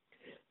list.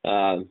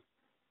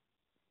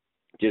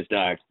 Just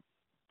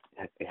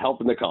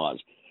helping the cause.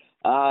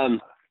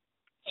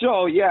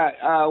 So,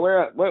 yeah,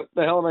 what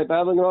the hell am I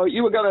babbling about?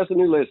 You got us a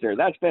new listener.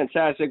 That's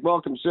fantastic.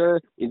 Welcome, sir.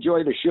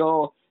 Enjoy the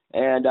show.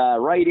 And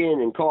write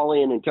in and call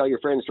in and tell your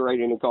friends to write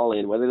in and call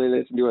in, whether they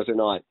listen to us or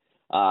not.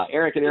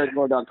 Eric at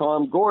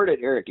ericandgord.com, Gord at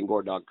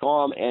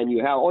ericandgord.com, and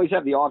you always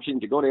have the option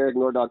to go to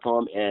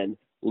ericandgord.com and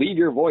leave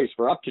your voice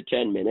for up to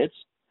 10 minutes,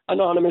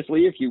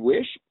 anonymously if you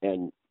wish,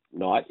 and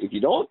not if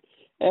you don't.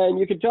 And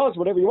you can tell us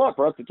whatever you want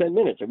for up to 10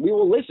 minutes, and we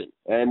will listen,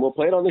 and we'll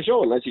play it on the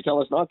show unless you tell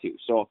us not to.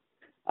 So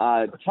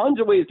tons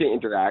of ways to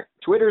interact.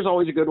 Twitter's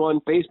always a good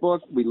one. Facebook,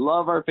 we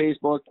love our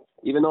Facebook,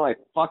 even though I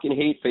fucking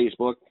hate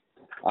Facebook.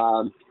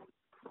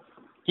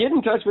 Get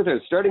in touch with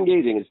us. Start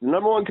engaging. It's the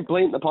number one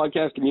complaint in the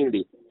podcast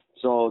community.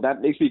 So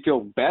that makes me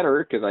feel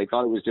better because I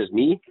thought it was just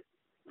me.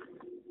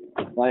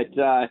 But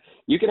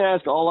you can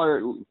ask all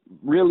our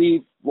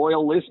really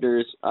loyal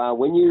listeners,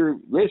 when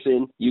you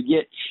listen, you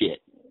get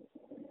shit.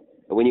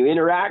 And when you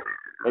interact,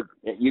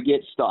 you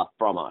get stuff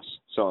from us.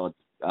 So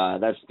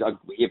that's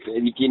if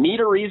you need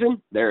a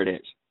reason, there it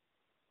is.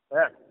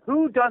 Yeah.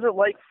 Who doesn't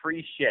like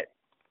free shit?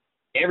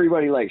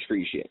 Everybody likes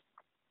free shit.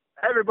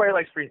 Everybody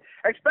likes free,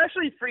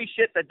 especially free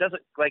shit that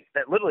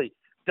that literally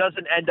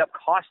doesn't end up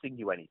costing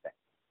you anything.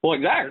 Well,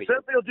 exactly.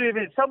 Some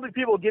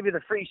people will give you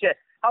the free shit.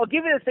 I'll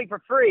give you this thing for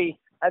free,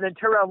 and then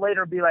turn around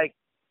later and be like,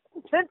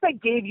 since I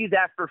gave you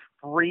that for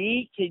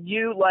free, can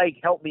you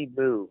help me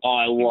move? Oh,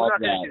 I love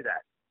that. We're not going to do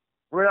that.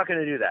 We're not going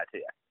to do that to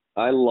you.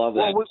 I love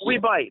that. Well, we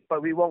might,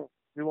 but we won't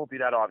be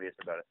that obvious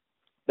about it.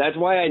 That's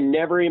why I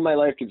never in my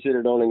life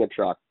considered owning a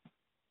truck.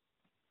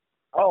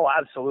 Oh,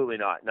 absolutely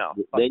not. No.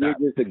 Then you're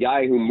just a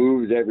guy who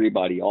moves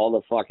everybody all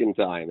the fucking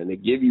time, and they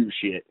give you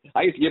shit.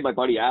 I used to give my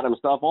buddy Adam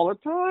stuff all the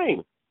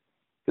time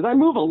because I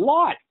move a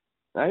lot.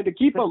 I had to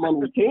keep him on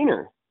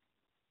retainer.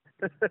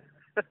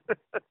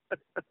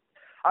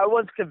 I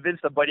once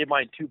convinced a buddy of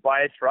mine to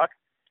buy a truck,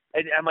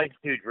 and I'm like,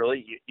 dude,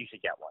 really? You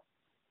should get one.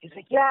 He's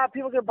like, yeah,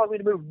 people are gonna bug me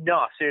to move.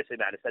 No, seriously,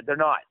 man. I said they're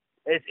not.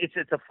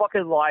 It's a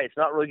fucking lie. It's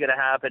not really gonna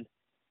happen.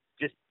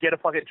 Just get a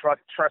fucking truck.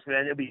 Trust me,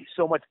 man. It'll be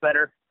so much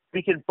better.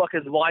 We can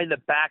fucking line the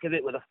back of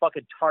it with a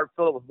fucking tarp,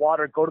 fill it with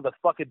water, go to the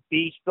fucking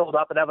beach, fill it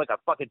up, and have like a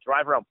fucking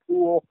drive around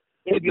pool.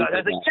 I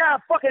was like, yeah,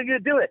 fuck it, I'm gonna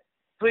do it.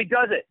 So he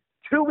does it.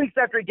 2 weeks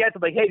after he gets it,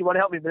 I'm like, hey, do you want to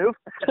help me move?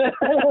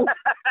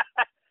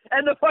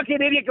 And the fucking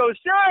idiot goes,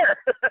 sure.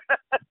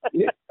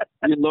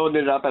 You're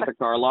loading it up at the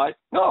car lot?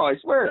 No, I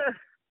swear.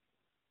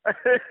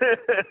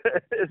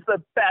 It's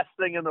the best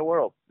thing in the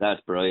world.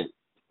 That's brilliant.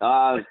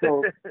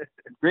 So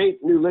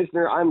great new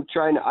listener. I'm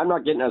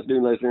not getting us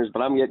new listeners,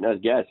 but I'm getting us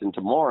guests. And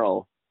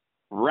tomorrow,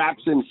 rap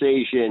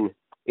sensation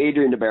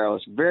Adrian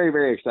DeBarros. Very,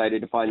 very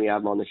excited to finally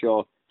have him on the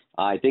show.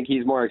 I think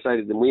he's more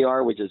excited than we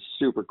are, which is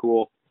super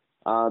cool.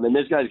 And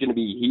this guy's going to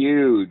be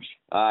huge.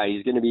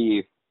 He's going to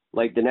be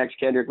like the next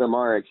Kendrick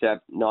Lamar,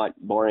 except not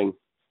boring.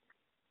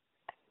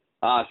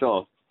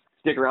 So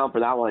stick around for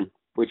that one,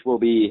 which will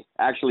be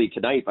actually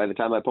tonight. By the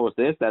time I post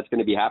this, that's going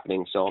to be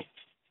happening. So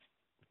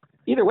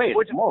either way,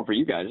 it's tomorrow for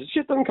you guys. This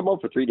shit doesn't come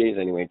out for 3 days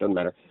anyway. It doesn't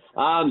matter.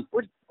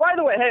 Which, by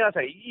the way, hang on a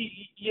second.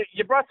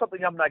 You brought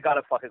something up, and I got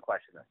a fucking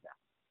question this now.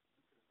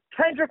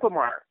 Kendrick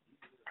Lamar,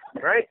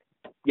 right?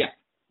 Yeah.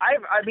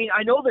 I mean,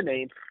 I know the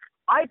name.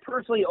 I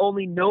personally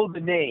only know the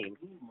name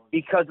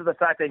because of the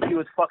fact that he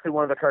was fucking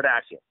one of the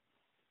Kardashians.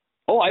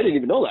 Oh, I didn't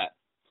even know that.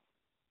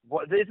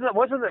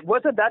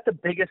 Wasn't that the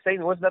biggest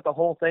thing? Wasn't that the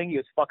whole thing? He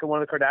was fucking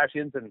one of the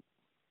Kardashians, and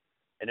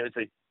it was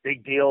a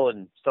big deal,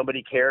 and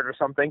somebody cared or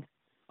something.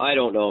 I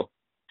don't know.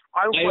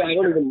 I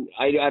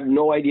have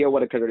no idea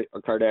what a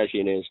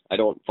Kardashian is. I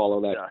don't follow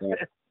that stuff.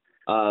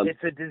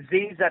 It's a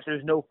disease that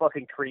there's no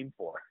fucking cream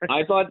for.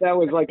 I thought that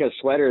was like a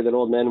sweater that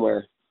old men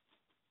wear.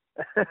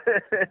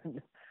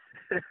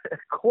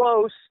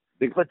 Close,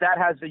 but that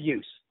has the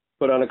use.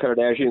 Put on a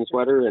Kardashian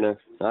sweater and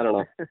I don't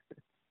know.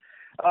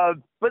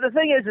 But the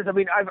thing is I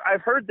mean,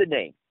 I've heard the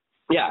name.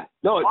 Yeah.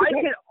 No. I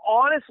can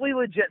honestly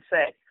legit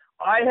say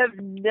I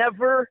have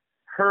never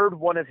heard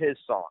one of his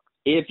songs.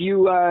 If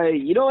you,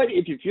 you know what,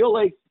 if you feel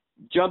like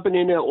jumping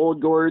into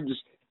old Gord's,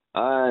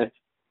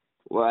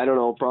 well, I don't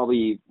know,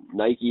 probably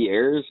Nike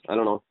Airs. I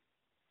don't know.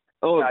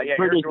 Oh, yeah,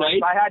 British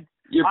Knight. I had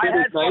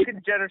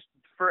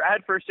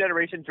first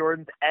generation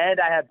Jordans, and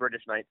I had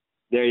British Knight.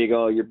 There you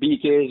go. Your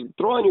BKs.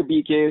 Throw on your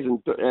BKs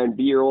and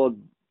be your old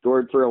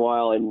Gord for a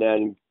while, and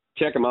then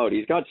check him out.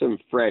 He's got some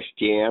fresh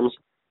jams.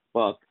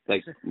 Well,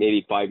 like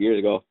maybe 5 years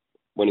ago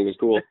when he was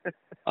cool.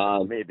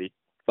 Maybe.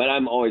 But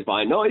I'm always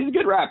fine. No, he's a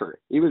good rapper.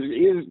 He was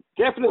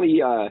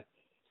definitely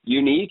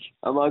unique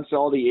amongst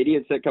all the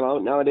idiots that come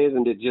out nowadays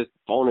and to just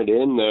phone it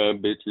in,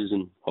 bitches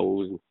and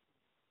hoes.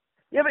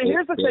 Yeah, but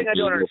here's the thing I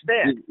don't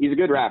understand. He's a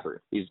good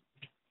rapper. He's.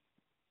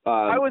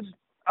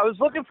 I was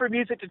looking for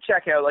music to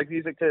check out, like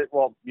music to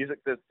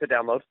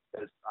download.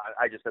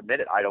 I just admit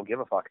it, I don't give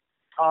a fuck.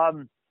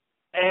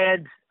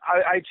 And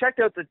I checked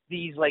out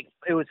these, like,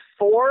 it was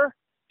 4.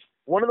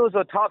 One of those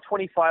was a top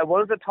 25,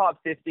 one was a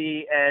top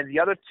 50, and the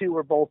other 2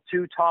 were both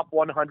 2 top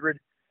 100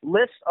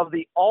 lists of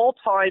the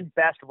all-time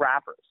best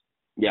rappers.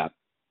 Yeah.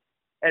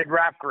 And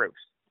rap groups.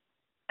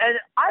 And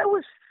I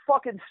was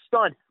fucking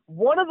stunned.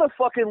 One of the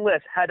fucking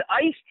lists had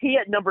Ice-T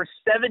at number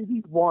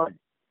 71.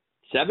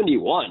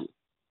 71?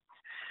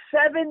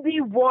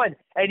 71.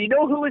 And you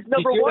know who was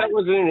number 1? That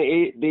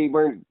wasn't they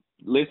weren't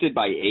listed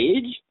by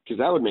age? Because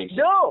that would make sense.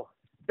 No,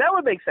 that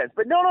would make sense.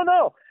 But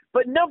no.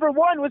 But number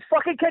 1 was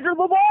fucking Kendrick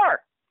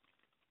Lamar.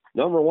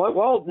 Number 1?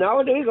 Well,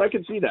 nowadays I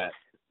can see that.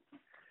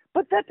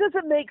 But that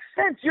doesn't make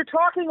sense. You're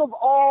talking of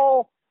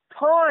all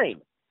time.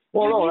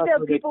 Well, you need to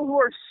have people who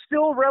are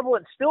still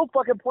relevant, still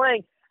fucking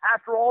playing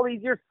after all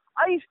these years.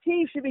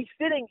 Ice-T should be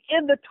sitting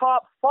in the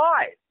top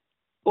 5.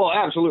 Well,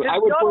 absolutely.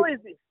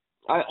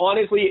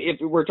 Honestly,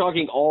 if we're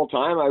talking all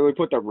time, I would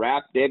put the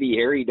rap Debbie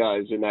Harry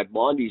does in that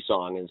Blondie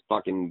song as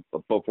fucking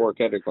before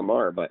Kendrick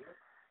Lamar. But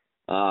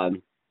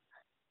like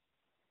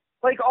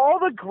all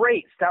the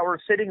greats that were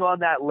sitting on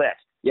that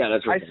list. Yeah,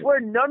 that's right. I swear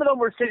none of them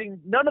were sitting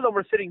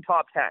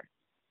top 10.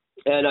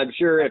 And I'm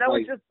sure and I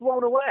was just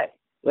blown away.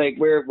 Like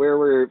where's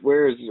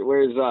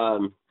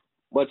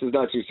what's his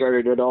nuts who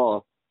started it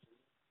all?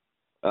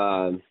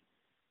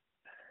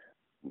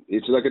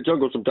 It's like a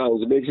jungle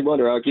sometimes. It makes you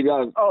wonder. I'll keep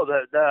going. Oh,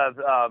 the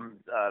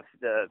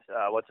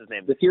what's his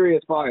name? The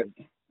Furious 5.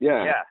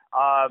 Yeah. Yeah.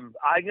 I'm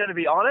gonna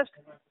be honest.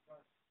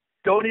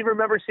 Don't even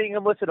remember seeing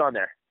him listed on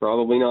there.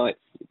 Probably not.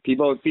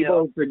 People are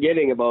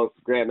forgetting about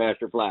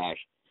Grandmaster Flash.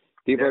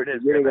 People are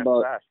forgetting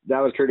about Flash.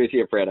 That was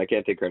courtesy of Fred. I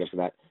can't take credit for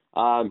that.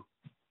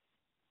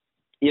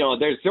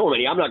 There's so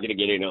many. I'm not going to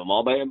get into them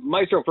all, but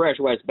Maestro Fresh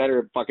West better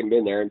have fucking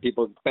been there, and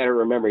people better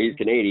remember he's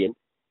Canadian.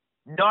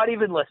 Not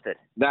even listed.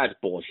 That's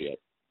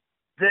bullshit.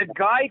 The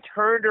guy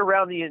turned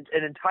around an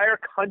entire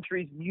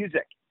country's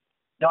music.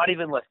 Not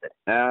even listed.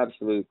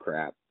 Absolute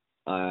crap.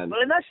 And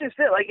that's just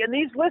it. Like, and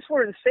these lists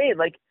were insane.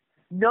 Like,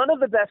 none of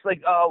the best.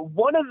 Like,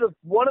 one of the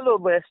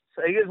lists.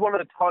 I think it was one of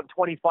the top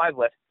 25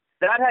 lists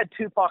that had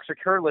Tupac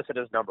Shakur listed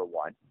as number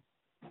one,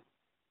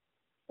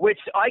 which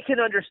I can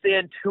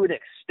understand to an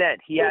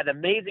extent. He had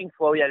amazing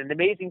flow. He had an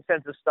amazing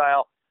sense of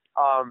style.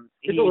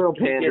 It's a little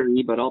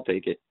pandery, but I'll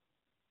take it.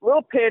 A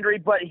little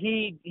pandery, but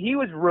he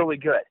was really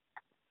good.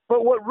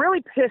 But what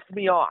really pissed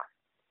me off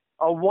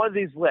on one of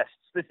these lists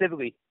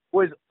specifically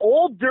was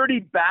Old Dirty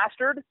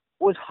Bastard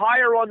was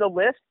higher on the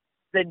list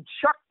than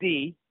Chuck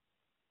D,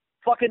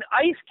 fucking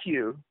Ice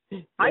Cube,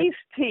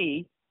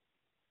 Ice-T,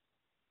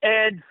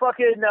 and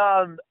fucking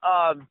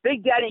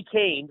Big Daddy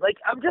Kane. Like,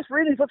 I'm just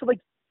reading this list. I'm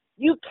like,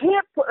 you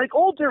can't put, like,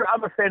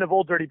 I'm a fan of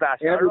Old Dirty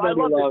Bastard. Everybody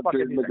I love loves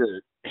this fucking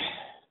music.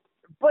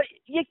 But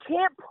you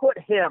can't put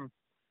him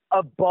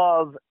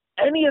above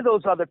any of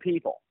those other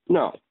people.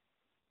 No.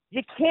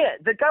 You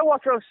can't. The guy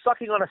walks around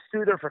sucking on a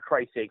soother, for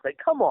Christ's sake. Like,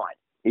 come on.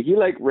 If you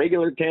like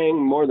regular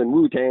Tang more than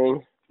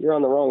Wu-Tang, you're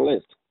on the wrong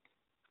list.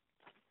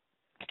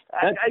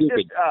 That's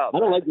stupid. I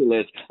don't like your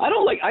list.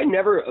 I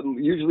never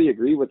usually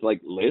agree with,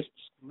 like, lists.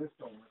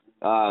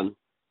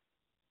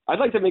 I'd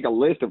like to make a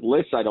list of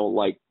lists I don't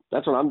like.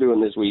 That's what I'm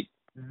doing this week.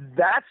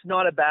 That's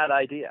not a bad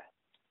idea.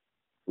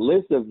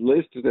 List of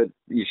lists that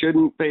you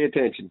shouldn't pay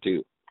attention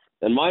to.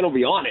 And mine will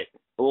be on it.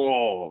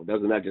 Oh,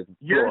 doesn't that just...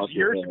 Yours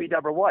should be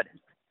number one.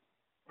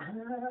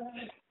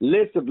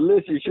 List of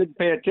lists you shouldn't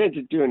pay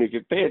attention to, and if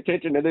you pay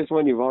attention to this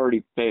one, you've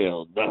already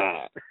failed. See,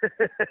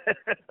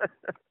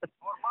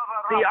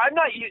 I'm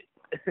not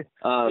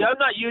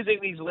using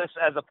these lists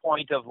as a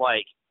point of,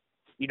 like,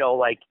 you know,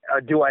 like,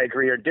 do I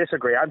agree or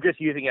disagree? I'm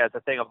just using it as a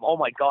thing of, oh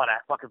my God, I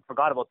fucking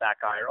forgot about that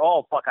guy, or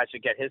oh fuck, I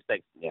should get his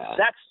thing. Yeah.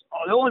 That's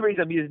the only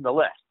reason I'm using the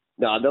list.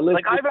 No, the list.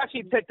 Like, I've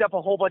actually picked up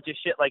a whole bunch of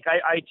shit. Like,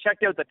 I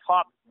checked out the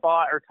top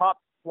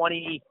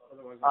 20.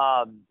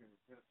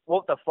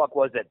 What the fuck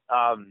was it?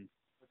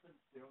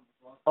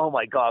 Oh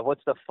my God,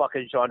 what's the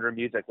fucking genre of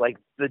music? Like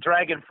the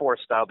Dragon Force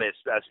style based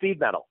speed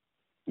metal.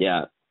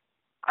 Yeah.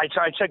 I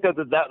checked out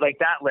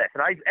that list,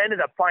 and I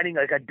ended up finding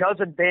like a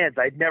dozen bands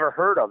I'd never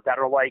heard of that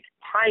are like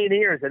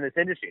pioneers in this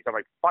industry. So I'm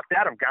like, fuck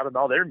that, I'm gathering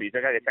all their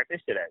music. I gotta check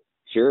this shit out.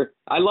 Sure.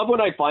 I love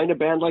when I find a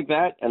band like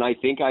that and I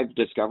think I've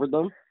discovered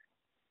them.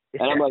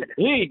 And I'm like,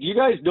 hey, do you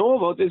guys know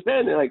about this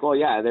band? They're like, well,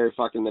 yeah, they're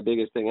fucking the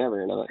biggest thing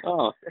ever. And I'm like,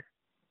 oh,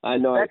 I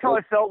know. That's how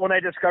I felt when I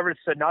discovered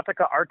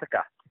Sonatica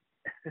Arctica.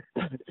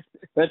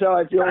 That's how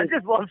I feel. I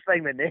just love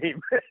saying the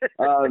name.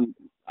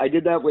 I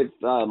did that with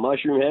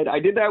Mushroom Head. I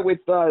did that with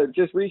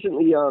just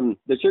recently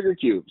the Sugar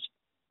Cubes.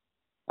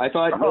 I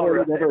thought no one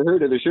had ever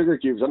heard of the Sugar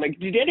Cubes. I'm like,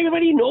 did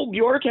anybody know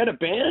Bjork had a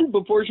band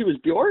before she was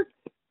Bjork?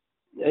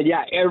 And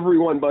yeah,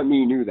 everyone but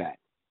me knew that.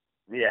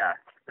 Yeah.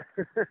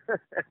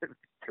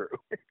 True.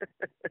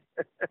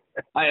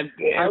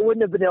 I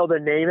wouldn't have been able to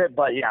name it,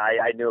 but yeah,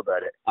 I knew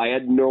about it. I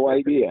had no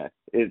idea.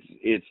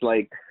 It's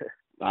like,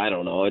 I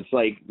don't know. It's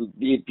like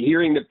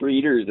hearing the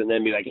Breeders and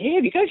then be like, hey,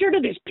 have you guys heard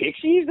of this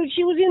Pixies that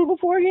she was in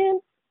beforehand?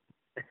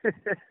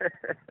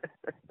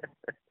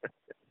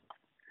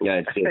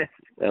 Yeah,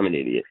 I'm an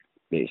idiot,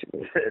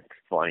 basically. It's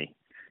funny.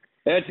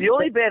 It's the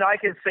only band I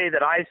can say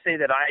that I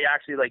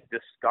actually like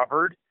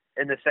discovered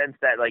in the sense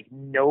that like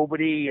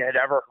nobody had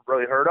ever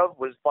really heard of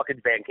was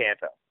fucking Van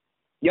Canto.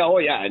 Yeah, oh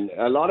yeah, and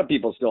a lot of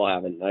people still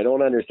haven't. I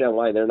don't understand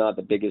why they're not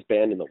the biggest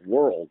band in the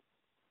world.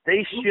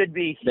 They should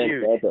be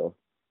huge. Van Canto.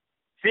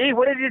 See,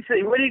 what did you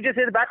say? What did you just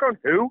say in the background?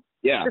 Who?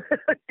 Yeah,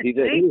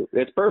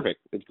 it's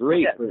perfect. It's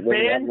great. Yeah,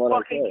 Van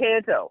fucking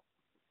Canto.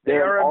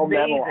 They're an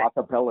all-metal amazing a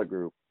cappella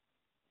group.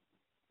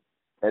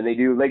 And they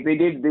do, like they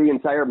did the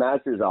entire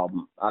Masters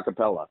album a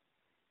cappella.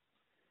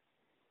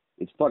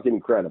 It's fucking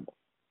incredible.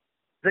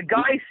 The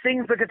guy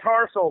sings the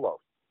guitar solo.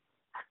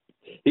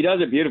 He does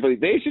it beautifully.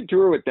 They should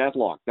tour with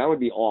Deathlock. That would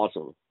be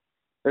awesome.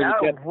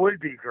 That would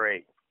be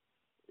great.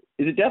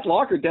 Is it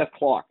Deathlock or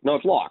Deathclock? No,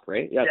 it's Lock,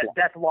 right? Yeah,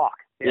 Deathlock.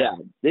 Yeah,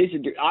 they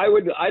should do. I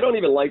don't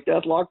even like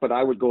Deathlock, but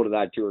I would go to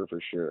that tour for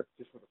sure.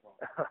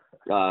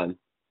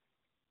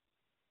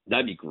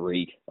 That'd be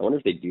great. I wonder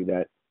if they do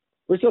that.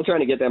 We're still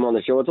trying to get them on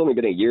the show. It's only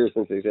been a year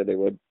since they said they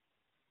would.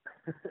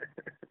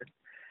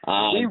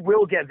 We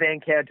will get Van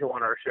Canto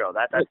on our show.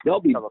 They'll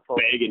be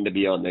begging to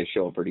be on this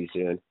show pretty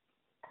soon.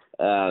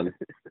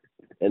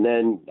 And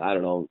then, I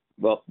don't know,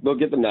 well, we'll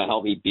get them to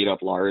help me beat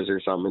up Lars or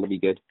something. It'll be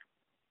good.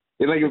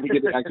 If we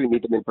get to actually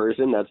meet them in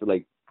person, that's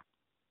like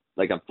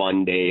a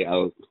fun day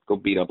out. Go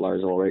beat up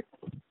Lars, all right.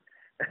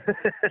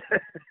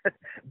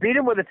 Beat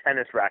him with a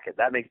tennis racket.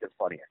 That makes it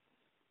funnier.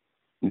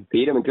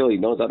 Beat him until he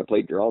knows how to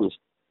play drums.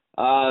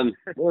 Where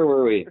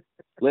were we?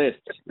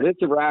 Lists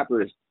of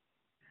rappers.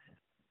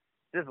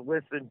 Just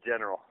lists in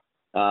general.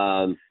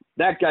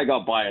 That guy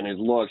got by on his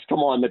looks. Come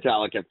on,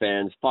 Metallica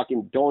fans.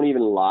 Fucking don't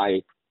even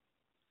lie.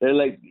 They're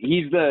like,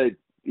 he's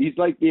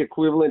like the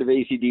equivalent of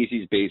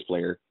AC/DC's bass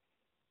player.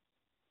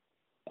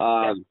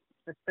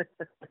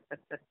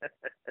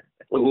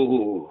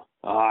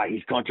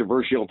 He's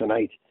controversial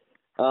tonight.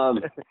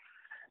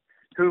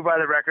 Who, by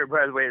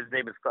the way, his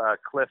name is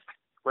Cliff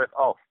Cliff.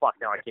 Oh fuck!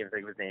 Now I can't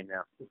think of his name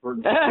now.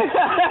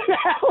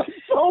 That was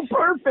so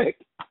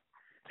perfect.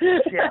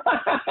 Shit.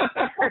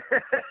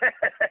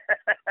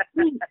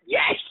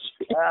 Yes.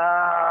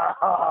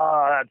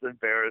 That's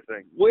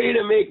embarrassing. Way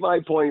to make my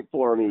point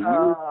for me. And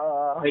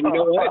you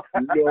know what?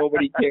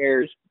 Nobody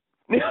cares.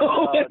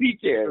 Nobody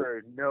cares.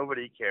 Sure,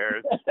 nobody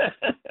cares. That's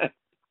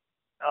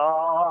so.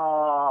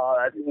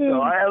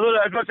 I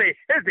was about to say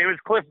his name was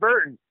Cliff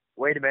Burton.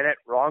 Wait a minute,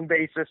 wrong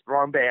bassist,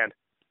 wrong band.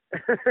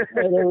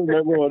 I don't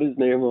remember what his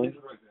name was.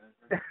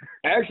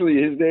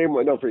 Actually, his name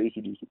was for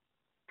ACDC.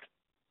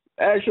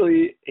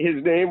 Actually,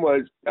 his name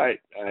was I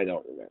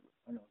don't remember.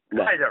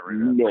 No, I don't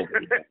remember.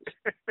 Nobody does.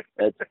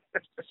 That's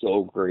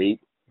so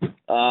great.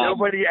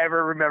 Nobody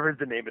ever remembers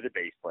the name of the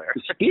bass player.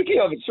 Speaking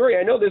of it, sorry,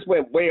 I know this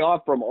went way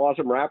off from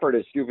awesome rapper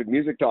to stupid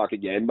music talk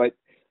again, but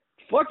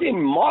fucking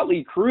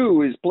Motley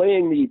Crue is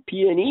playing the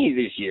P&E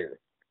this year.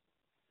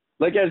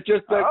 Like as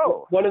just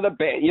one of the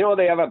band. You know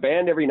they have a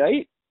band every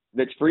night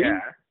that's free. Yeah.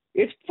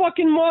 It's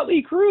fucking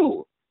Motley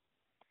Crue.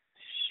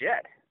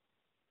 Shit.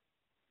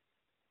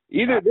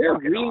 Either they're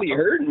really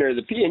hurting or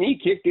the P&E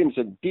kicked in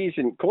some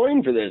decent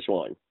coin for this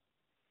one.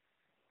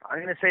 I'm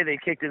going to say they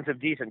kicked in some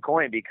decent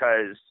coin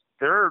because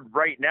they're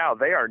right now,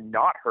 they are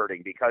not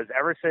hurting because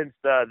ever since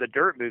the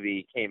Dirt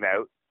movie came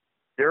out,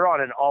 they're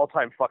on an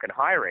all-time fucking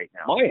high right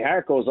now. My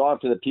hat goes off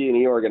to the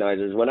P&E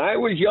organizers. When I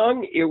was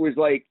young, it was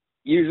like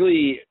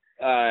usually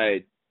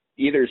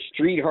either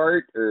Street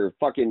Heart or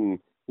fucking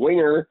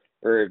Winger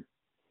or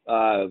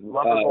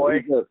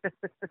Loverboy.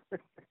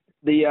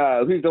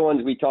 Who's the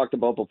ones we talked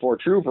about before?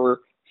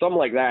 Trooper, something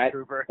like that.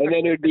 Trooper. And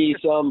then it would be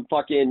some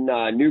fucking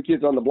New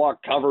Kids on the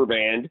Block cover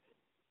band.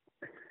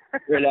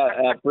 And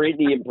a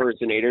Britney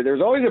impersonator. There's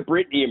always a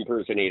Britney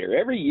impersonator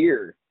every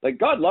year. Like,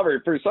 God love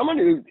her. For someone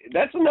who,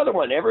 that's another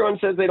one. Everyone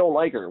says they don't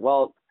like her.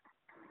 Well,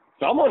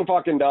 someone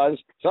fucking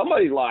does.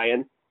 Somebody's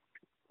lying.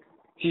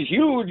 She's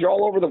huge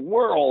all over the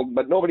world,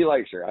 but nobody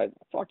likes her. I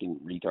fucking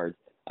retard.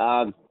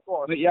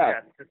 But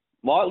yeah,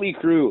 Motley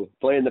Crue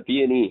playing the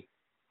P&E.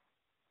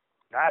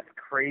 That's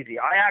crazy.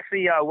 I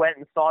actually went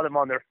and saw them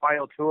on their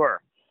final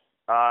tour,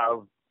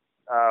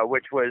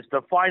 which was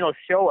the final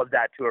show of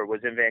that tour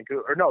was in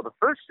Vancouver. Or no, the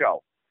first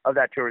show of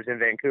that tour was in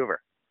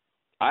Vancouver.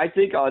 I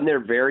think on their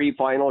very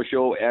final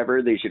show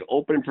ever, they should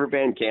open for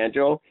Van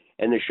Canto,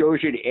 and the show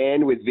should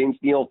end with Vince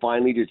Neil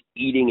finally just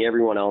eating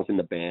everyone else in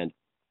the band.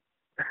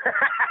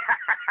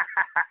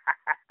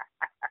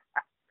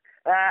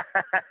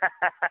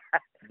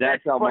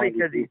 That's how Motley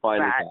Crue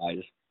finally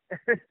dies.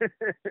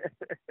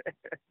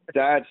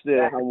 That's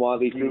how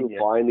Motley Crue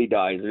finally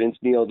dies. Vince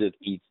Neil just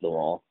eats them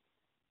all.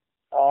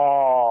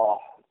 Oh,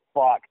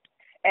 fuck.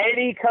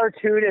 Any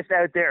cartoonist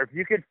out there, if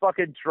you could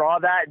fucking draw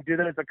that and do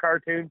that as a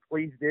cartoon,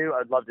 please do.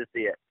 I'd love to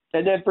see it.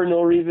 And then for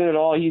no reason at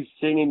all, he's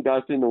singing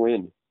Dust in the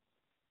Wind.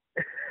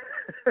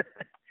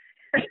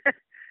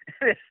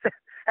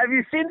 Have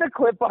you seen the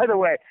clip, by the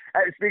way,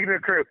 speaking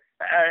of the crew,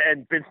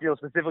 and Vince Neil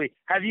specifically,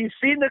 have you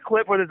seen the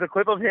clip where there's a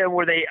clip of him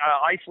where they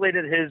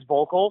isolated his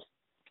vocals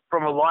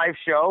from a live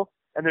show,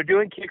 and they're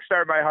doing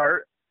Kickstart My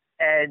Heart,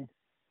 and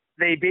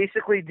they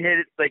basically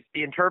did like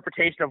the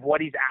interpretation of what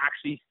he's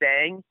actually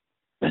saying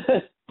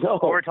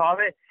over top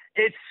of it?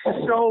 It's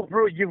so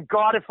brutal. You've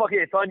got to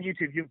it's on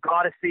YouTube. You've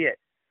got to see it.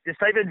 Just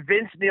type in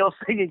Vince Neil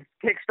singing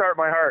Kickstart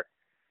My Heart,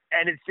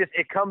 and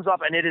it comes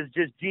up, and it is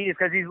just genius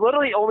because he's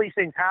literally only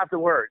sings half the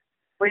words.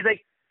 But he's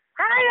like,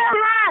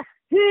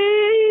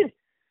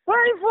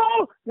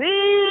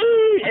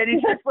 and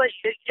he's just like,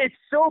 it's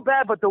so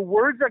bad, but the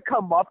words that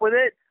come up with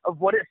it, of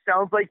what it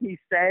sounds like he's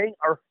saying,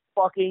 are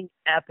fucking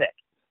epic.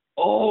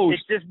 Oh. It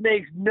just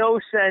makes no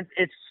sense.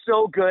 It's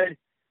so good.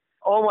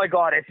 Oh my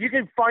God. If you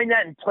can find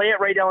that and play it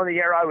right down in the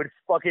air, I would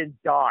fucking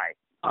die.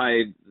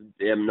 I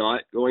am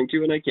not going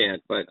to, and I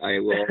can't, but I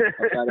will.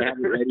 I've got to have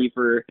it ready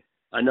for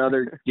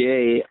another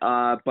day.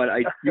 But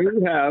I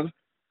do have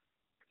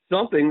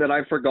something that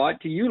I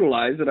forgot to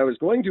utilize that I was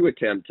going to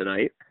attempt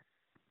tonight,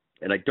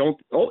 and I don't.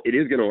 Oh, it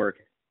is going to work.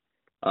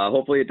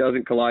 Hopefully it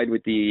doesn't collide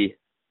with the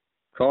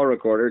call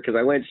recorder, because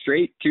I went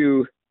straight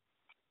to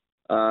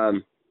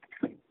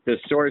the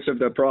source of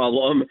the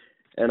problem,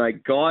 and I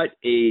got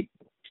a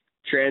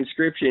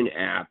transcription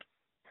app.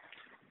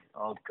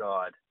 Oh,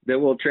 God. That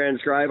will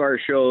transcribe our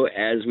show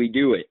as we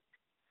do it.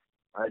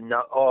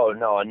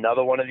 No,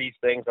 another one of these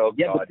things? Oh,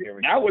 yeah, God.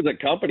 That was a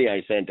company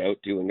I sent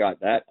out to and got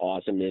that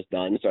awesomeness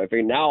done. So I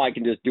figured now I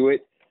can just do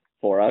it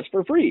for us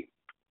for free.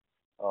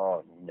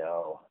 Oh,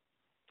 no.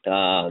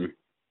 I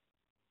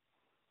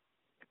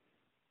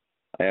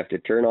have to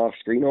turn off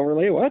screen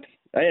overlay? What?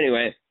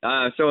 Anyway,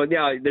 so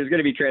yeah, there's going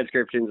to be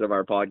transcriptions of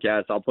our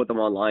podcast. I'll put them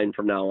online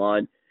from now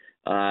on.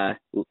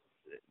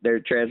 They're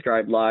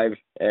transcribed live,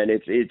 and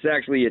it's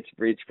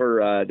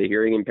for the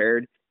hearing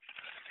impaired.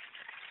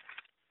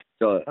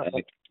 So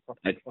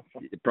it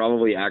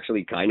probably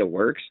actually kind of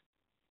works.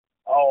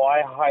 Oh,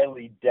 I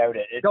highly doubt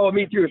it.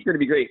 Me too. It's going to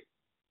be great.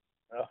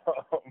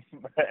 Oh,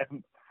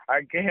 man.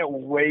 I can't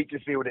wait to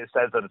see what it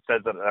says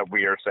that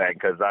we are saying,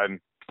 because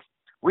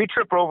we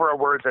trip over our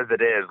words as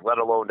it is, let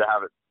alone to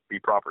have it be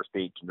proper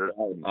speech.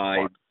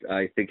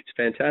 I think it's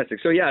fantastic.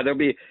 So yeah, there'll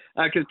be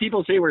because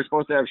people say we're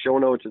supposed to have show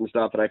notes and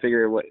stuff, and I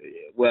figure well,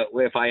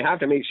 if I have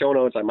to make show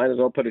notes, I might as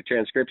well put a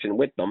transcription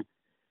with them.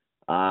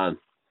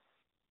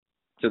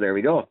 So there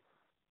we go.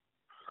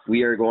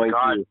 We are going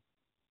to.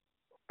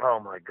 Oh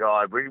my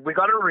God, we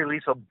got to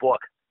release a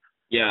book.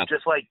 Yeah.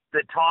 Just like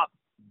the top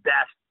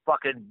best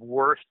fucking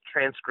worst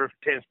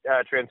transcriptions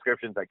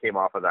that came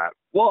off of that.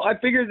 Well, I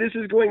figured this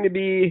is going to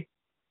be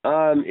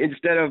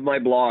instead of my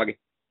blog,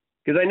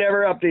 because I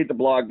never update the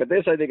blog, but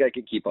this I think I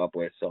could keep up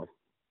with. So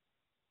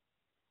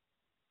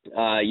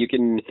you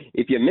can,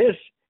 if you miss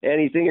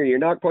anything or you're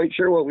not quite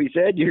sure what we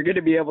said, you're going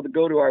to be able to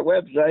go to our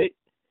website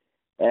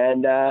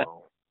and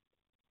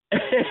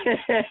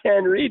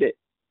and read it.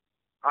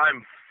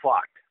 I'm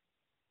fucked.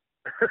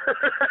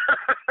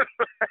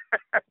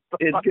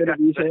 It's going to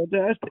be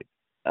fantastic.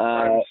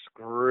 I'm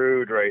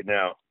screwed right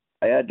now.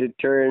 I had to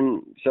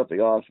turn something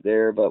off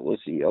there, but we'll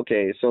see.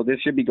 Okay, so this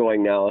should be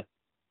going now.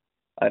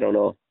 I don't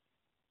know.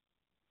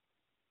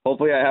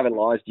 Hopefully I haven't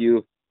lost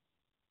you.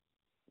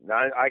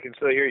 I can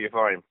still hear you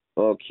fine.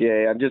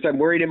 Okay, I'm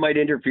worried it might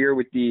interfere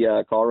with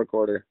the call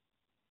recorder.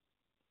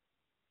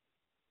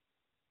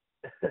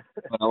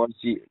 I want to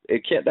see.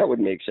 It can't. That would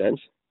make sense.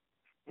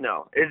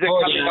 No. Is it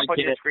coming up on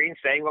your screen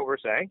saying what we're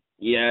saying?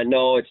 Yeah,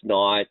 no, it's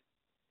not.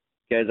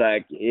 Because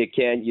it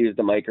can't use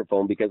the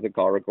microphone because the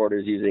call recorder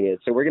is using it.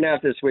 So we're going to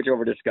have to switch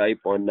over to Skype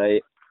one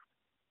night.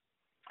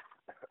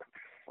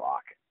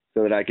 Fuck.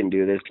 So that I can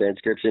do this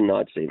transcription,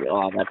 not save it.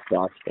 Oh, that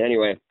sucks.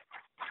 Anyway,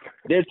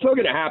 it's still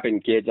going to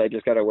happen, kids. I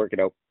just got to work it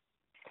out.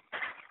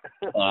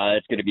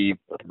 It's going to be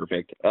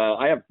perfect.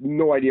 I have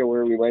no idea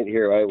where we went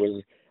here.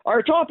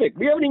 Our topic.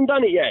 We haven't even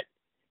done it yet.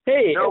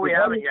 Hey. No, we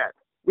haven't yet.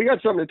 We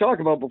got something to talk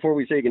about before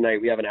we say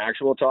goodnight. We have an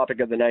actual topic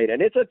of the night,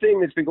 and it's a thing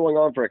that's been going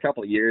on for a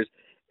couple of years.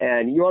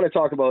 And you want to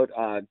talk about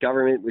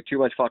government with too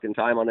much fucking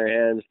time on their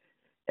hands.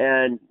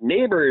 And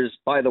neighbors,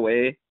 by the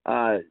way,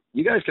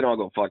 you guys can all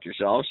go fuck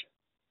yourselves.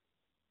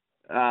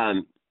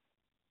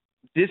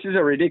 This is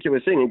a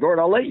ridiculous thing. And, Gord,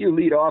 I'll let you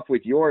lead off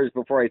with yours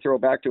before I throw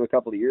back to a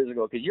couple of years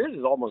ago, because yours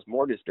is almost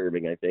more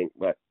disturbing, I think.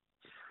 But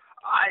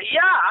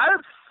I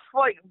was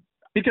like...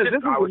 Because this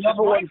is the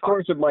number one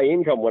source of my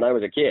income when I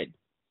was a kid.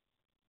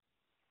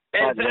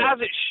 And as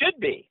it should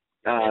be.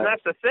 And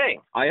that's the thing.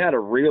 I had a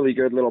really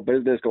good little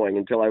business going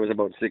until I was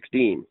about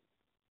 16.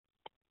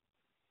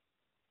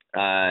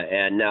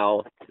 And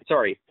now,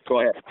 sorry, go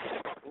ahead.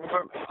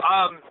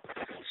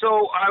 So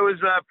I was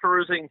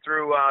perusing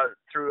through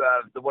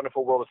the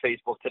wonderful world of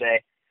Facebook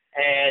today,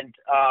 and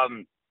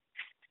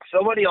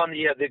somebody on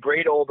the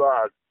great old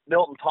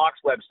Milton Talks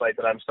website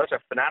that I'm such a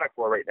fanatic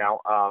for right now,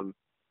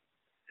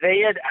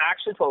 they had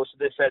actually posted.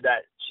 They said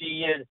that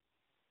she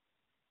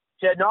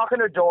had knocked on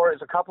her door.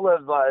 It's a couple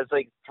of it's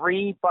like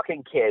 3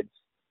 fucking kids,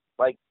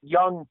 like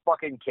young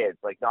fucking kids.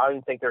 Like I don't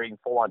even think they're even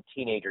full on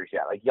teenagers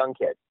yet, like young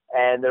kids.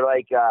 And they're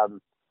like,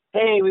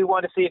 hey, we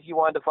want to see if you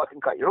wanted to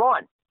fucking cut your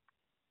lawn.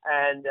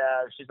 And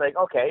she's like,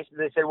 okay. So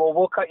they said, well,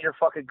 we'll cut your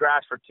fucking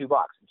grass for $2.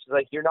 And she's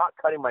like, you're not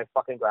cutting my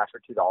fucking grass for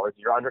 $2.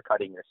 You're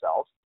undercutting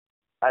yourselves.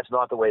 That's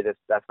not the way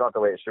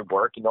it should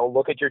work. You know,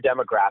 look at your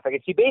demographic.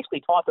 And she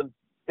basically taught them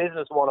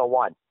business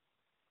 101.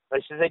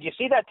 Like she said, you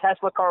see that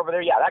Tesla car over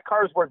there? Yeah, that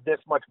car is worth this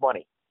much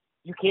money.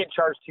 You can't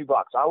charge $2.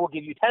 I will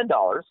give you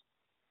 $10,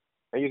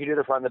 and you can do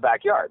the front and the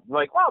backyard. I'm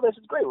like, wow, this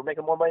is great. We're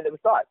making more money than we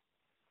thought.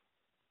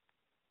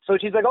 So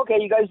she's like, okay,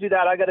 you guys do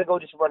that. I got to go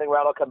just running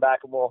around. I'll come back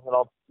and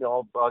I'll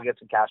get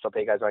some cash. I'll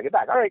pay you guys when I get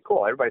back. All right,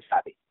 cool. Everybody's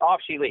happy. Off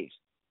she leaves.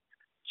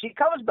 She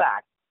comes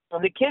back,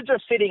 and the kids are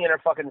sitting in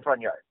her fucking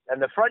front yard, and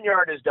the front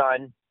yard is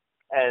done.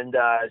 And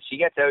she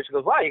gets out. She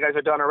goes, wow, you guys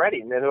are done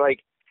already. And they're like,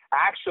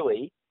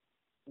 actually,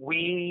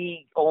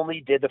 we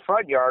only did the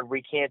front yard.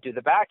 We can't do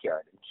the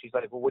backyard. And she's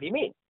like, well, what do you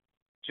mean?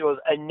 She goes,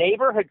 a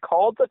neighbor had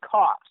called the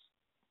cops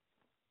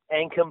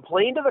and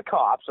complained to the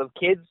cops of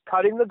kids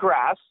cutting the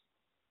grass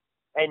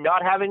and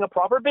not having a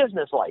proper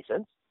business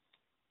license.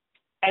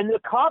 And the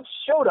cops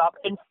showed up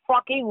and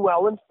fucking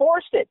well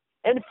enforced it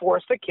and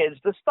forced the kids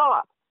to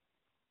stop.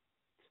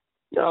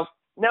 No.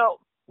 Now,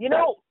 you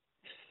know.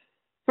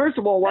 First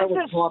of all, why would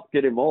the cops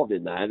get involved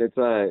in that?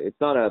 It's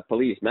not a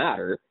police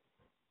matter.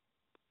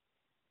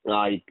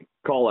 You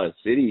call a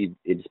city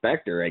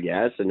inspector, I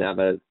guess, and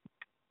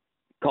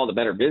call the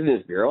Better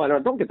Business Bureau.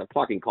 Don't get the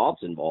fucking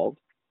cops involved.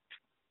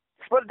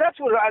 But that's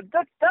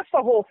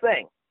the whole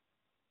thing.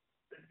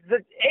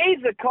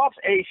 The cops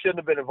shouldn't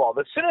have been involved.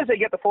 As soon as they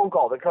get the phone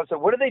call, the cops say,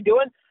 what are they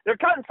doing? They're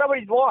cutting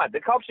somebody's lawn. The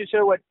cops should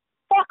have went,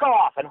 fuck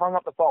off, and hung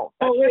up the phone.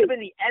 That should have been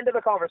the end of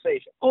the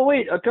conversation. Oh,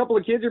 wait, a couple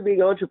of kids are being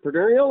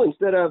entrepreneurial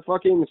instead of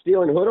fucking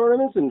stealing hood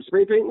ornaments and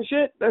spray painting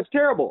shit? That's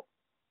terrible.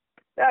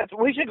 Yeah,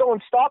 we should go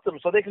and stop them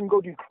so they can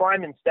go do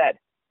crime instead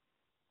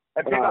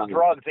and pick up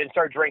drugs and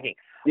start drinking.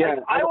 Yeah,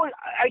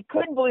 I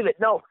couldn't believe it.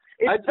 No,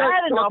 it's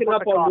bad enough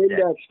with the on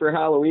Windex for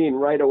Halloween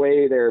right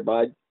away there,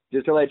 bud.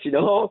 Just to let you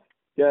know,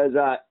 because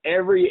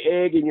every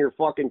egg in your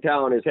fucking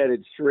town is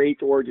headed straight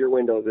towards your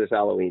windows this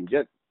Halloween.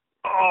 Just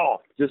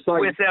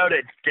without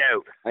a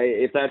doubt.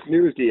 If that's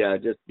news to you,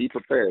 just be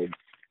prepared.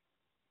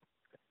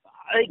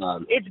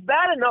 it's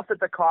bad enough that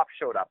the cops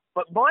showed up,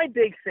 but my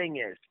big thing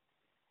is,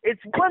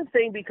 it's one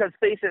thing because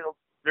face it,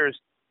 there's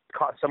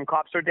some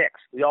cops are dicks.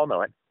 We all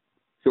know it.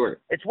 Sure.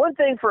 It's one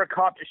thing for a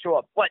cop to show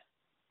up, but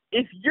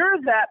if you're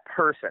that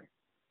person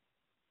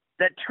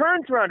that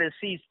turns around and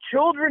sees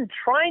children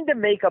trying to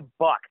make a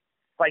buck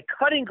by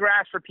cutting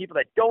grass for people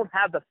that don't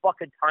have the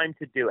fucking time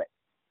to do it,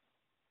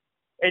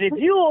 and if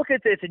you look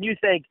at this and you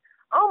think,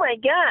 oh my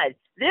God,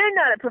 they're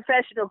not a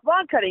professional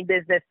lawn cutting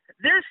business,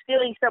 they're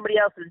stealing somebody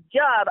else's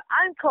job,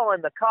 I'm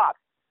calling the cops.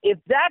 If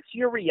that's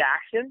your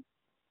reaction,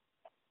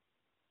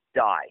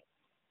 die.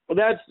 Well,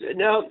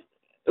 now,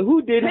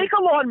 who did Take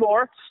a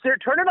lawnmower,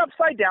 turn it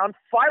upside down,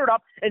 fire it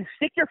up, and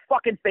stick your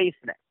fucking face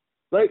in it.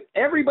 Like,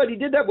 everybody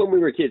did that when we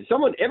were kids.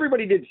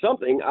 Everybody did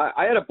something.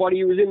 I had a buddy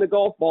who was in the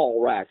golf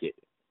ball racket.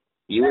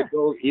 He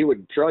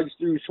would trudge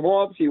through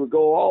swamps. He would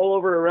go all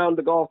over around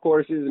the golf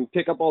courses and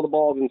pick up all the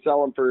balls and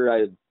sell them for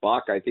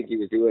 $1. I think he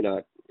was doing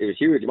it was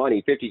huge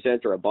money, 50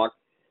 cents or $1.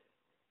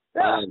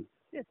 Yeah.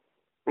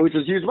 Which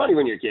was huge money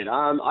when you're a kid.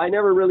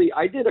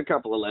 I did a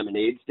couple of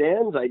lemonade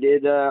stands. I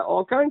did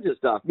all kinds of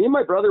stuff. Me and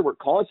my brother were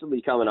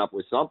constantly coming up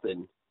with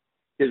something.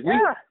 Because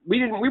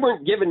we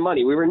weren't given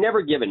money. We were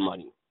never given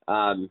money.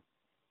 And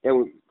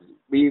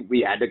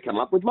we had to come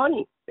up with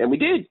money. And we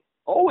did,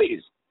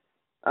 always.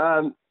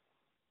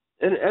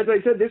 And as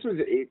I said,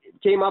 it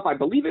came up, I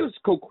believe it was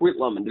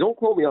Coquitlam, and don't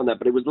quote me on that,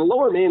 but it was the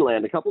Lower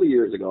Mainland a couple of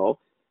years ago,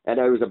 and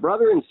I was a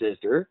brother and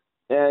sister,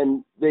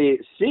 and the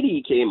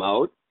city came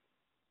out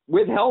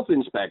with health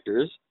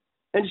inspectors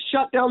and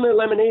shut down their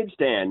lemonade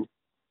stand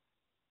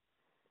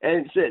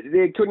and said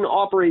they couldn't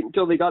operate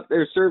until they got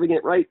their serving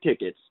it right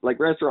tickets,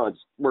 like restaurants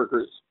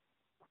workers.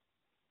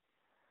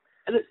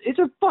 And it's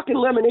a fucking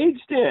lemonade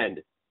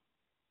stand.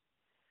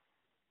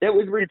 It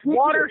was ridiculous. It's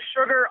water,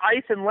 sugar,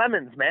 ice, and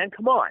lemons, man.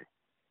 Come on.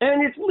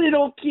 And it's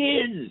little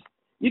kids.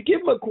 You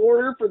give them a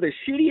quarter for the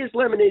shittiest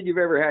lemonade you've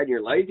ever had in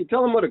your life. You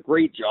tell them what a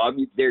great job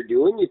they're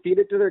doing. You feed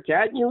it to their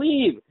cat and you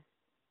leave.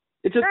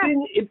 It's a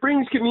thing. It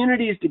brings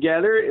communities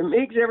together. It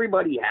makes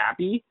everybody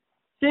happy.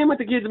 Same with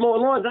the kids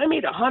mowing lawns. I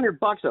made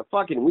 $100 a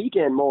fucking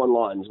weekend mowing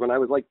lawns when I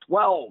was like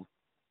 12.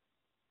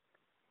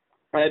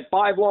 I had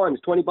 5 lawns,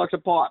 $20 a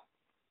pop.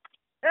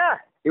 Yeah.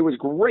 It was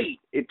great.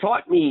 It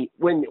taught me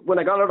when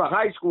I got out of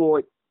high school,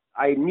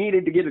 I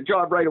needed to get a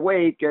job right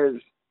away because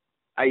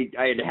I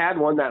had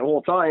one that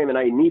whole time, and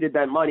I needed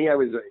that money.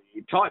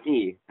 It taught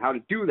me how to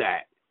do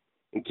that.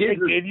 And kids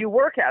gave you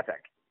work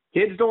ethic.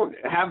 Kids don't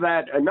have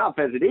that enough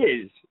as it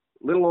is,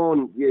 let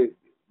alone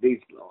these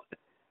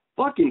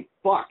fucking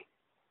fuck.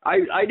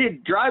 I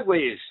did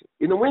driveways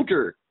in the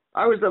winter.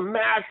 I was the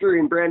master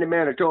in Brandon,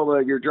 Manitoba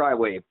of your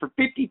driveway for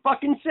 50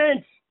 fucking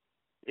cents.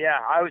 Yeah,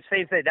 I would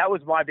say that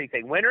was my big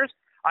thing. Winters,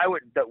 I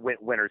would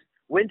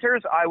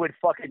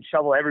fucking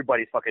shovel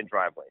everybody's fucking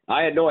driveway.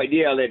 I had no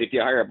idea that if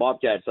you hire a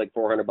Bobcat, it's like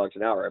 $400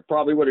 an hour. I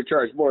probably would have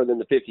charged more than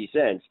the 50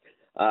 cents.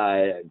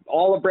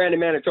 All of Brandon,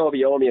 Manitoba,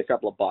 you owe me a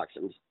couple of bucks.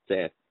 I'm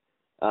saying.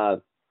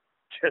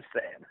 Just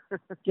saying.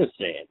 Just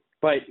saying.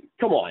 But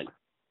come on.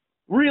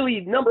 Really,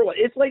 number one,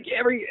 it's like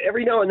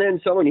every now and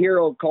then someone here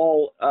will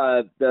call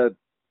the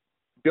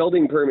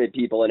building permit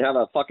people and have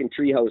a fucking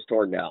treehouse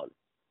torn down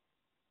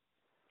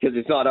because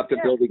it's not up to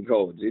building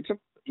codes. It's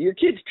your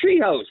kid's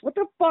treehouse. What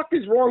the fuck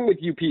is wrong with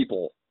you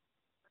people?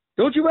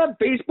 Don't you have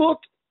Facebook?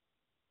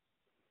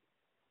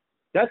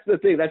 That's the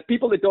thing. That's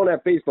people that don't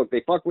have Facebook.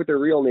 They fuck with their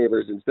real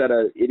neighbors instead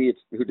of idiots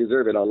who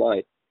deserve it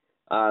online.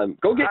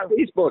 Go get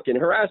Facebook and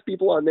harass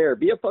people on there.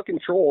 Be a fucking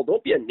troll.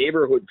 Don't be a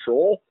neighborhood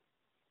troll.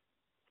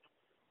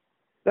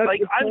 That's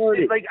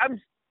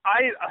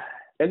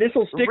and this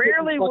will stick.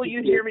 Rarely will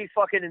you hear me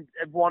fucking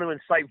want to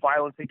incite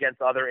violence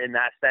against other in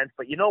that sense.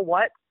 But you know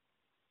what?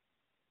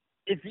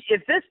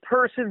 If this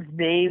person's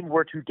name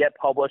were to get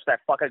published,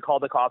 that fucking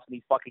called the cops and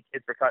these fucking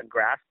kids for cutting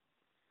grass,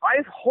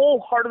 I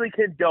wholeheartedly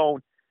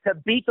condone to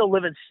beat the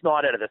living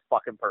snot out of this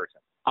fucking person.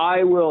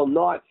 I will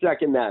not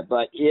second that,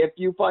 but if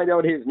you find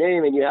out his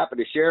name and you happen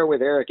to share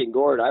with Eric and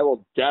Gord, I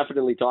will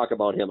definitely talk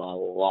about him a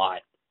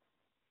lot.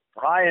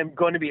 I am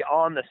going to be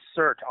on the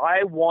search.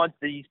 I want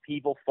these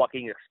people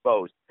fucking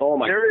exposed. Oh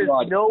my God. There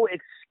is no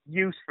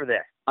excuse for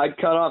this. I'd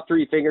cut off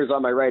 3 fingers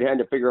on my right hand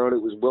to figure out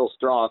it was Will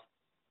Stroth.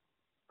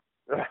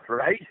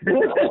 Right?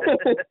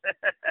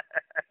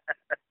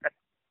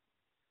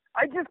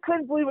 I just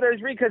couldn't believe what I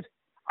was reading because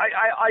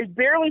I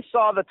barely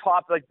saw the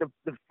top, like the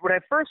when I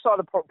first saw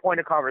the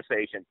point of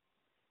conversation,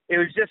 it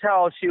was just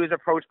how she was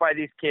approached by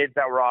these kids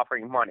that were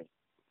offering money.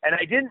 And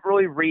I didn't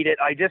really read it.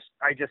 I just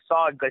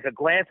saw like a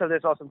glance of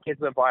this, saw some kids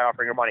went by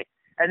offering her money.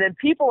 And then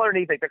people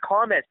underneath, like the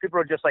comments, people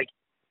are just like,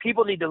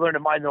 people need to learn to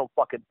mind their own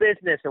fucking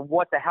business and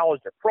what the hell is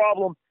their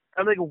problem?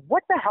 I'm like,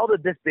 what the hell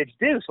did this bitch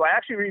do? So I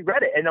actually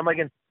reread it and I'm like,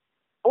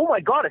 oh my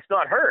God, it's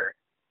not her.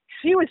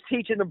 She was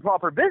teaching them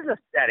proper business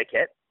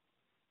etiquette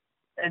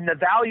and the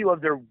value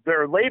of their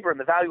labor and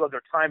the value of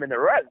their time and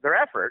their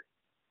effort.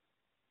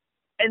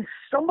 And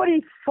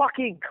somebody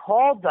fucking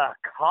called the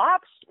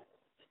cops?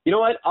 You know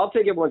what? I'll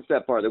take it one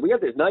step farther. We got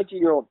this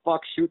 19-year-old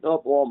fuck shooting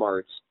up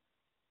Walmarts.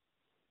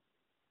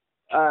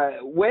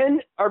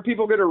 When are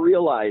people going to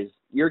realize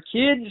your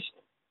kids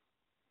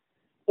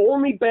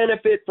only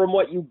benefit from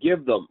what you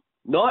give them,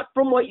 not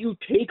from what you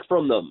take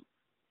from them.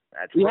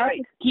 That's We right.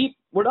 have to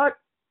we're not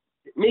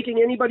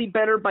making anybody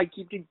better by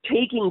keeping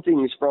taking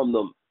things from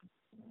them.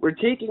 We're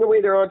taking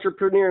away their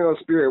entrepreneurial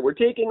spirit. We're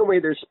taking away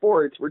their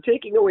sports. We're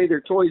taking away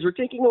their toys. We're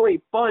taking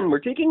away fun. We're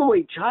taking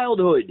away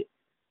childhood.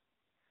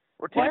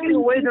 We're taking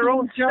away their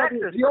own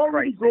sexes. We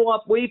already grow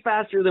up way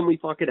faster than we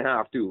fucking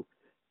have to.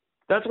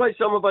 That's why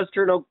some of us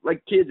turn out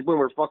like kids when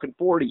we're fucking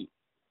 40.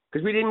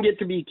 Because we didn't get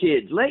to be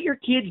kids. Let your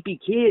kids be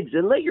kids,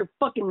 and let your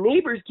fucking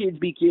neighbors' kids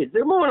be kids.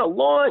 They're mowing a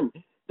lawn.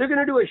 They're going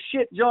to do a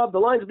shit job. The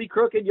lines will be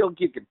crooked. You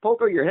can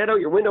poke out your head out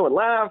your window and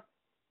laugh.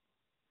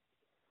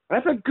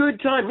 That's a good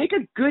time. Make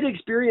a good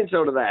experience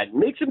out of that.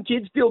 Make some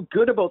kids feel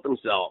good about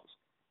themselves.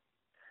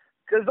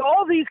 Because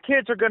all these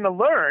kids are going to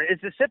learn is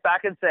to sit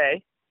back and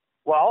say,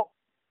 well,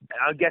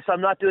 I guess I'm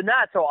not doing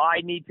that, so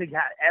I need to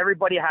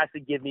everybody has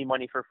to give me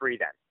money for free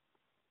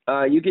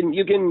then. You can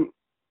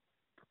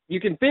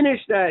finish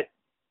that.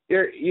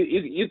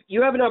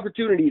 You have an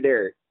opportunity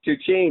there to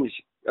change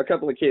a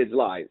couple of kids'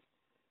 lives.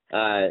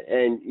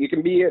 And you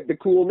can be the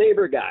cool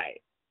neighbor guy.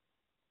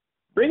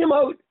 Bring them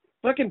out.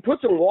 Fucking put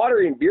some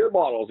water in beer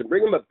bottles and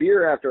bring them a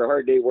beer after a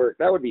hard day work.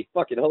 That would be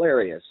fucking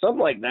hilarious. Something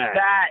like that.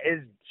 That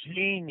is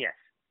genius.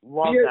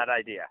 Love that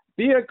idea.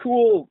 Be a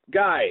cool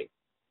guy.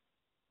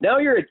 Now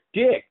you're a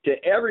dick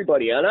to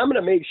everybody, and I'm going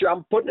to make sure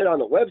I'm putting it on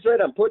the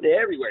website. I'm putting it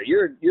everywhere.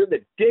 You're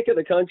the dick of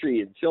the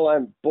country until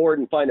I'm bored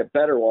and find a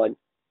better one.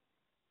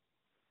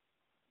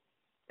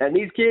 And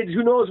these kids,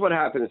 who knows what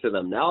happens to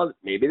them? Now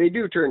maybe they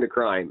do turn to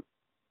crime.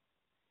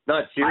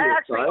 Not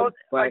serious crime.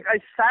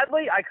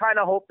 Sadly, I kind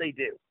of hope they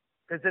do.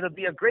 Because it'll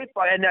be a great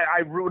fight. And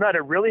what I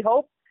really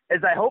hope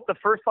is I hope the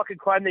first fucking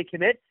crime they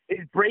commit is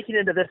breaking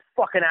into this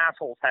fucking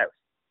asshole's house.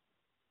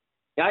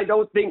 I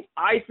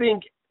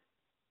think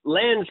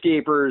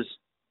landscapers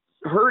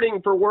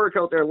hurting for work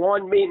out there,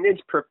 lawn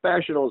maintenance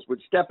professionals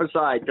would step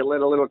aside to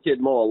let a little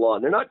kid mow a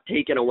lawn. They're not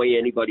taking away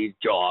anybody's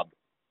job.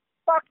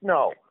 Fuck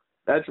no.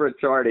 That's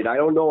retarded. I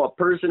don't know a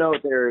person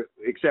out there,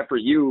 except for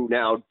you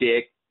now,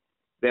 Dick,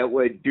 that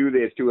would do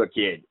this to a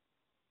kid.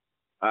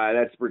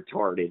 That's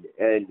retarded.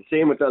 And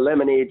same with the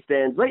lemonade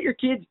stands. Let your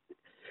kids,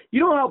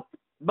 you know how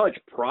much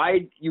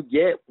pride you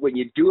get when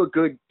you do a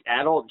good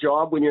adult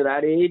job when you're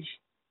that age?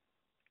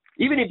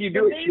 Even if you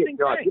do a shit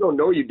job, you don't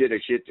know you did a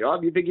shit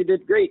job. You think you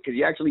did great because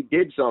you actually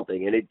did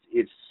something. And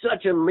it's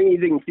such an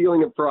amazing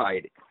feeling of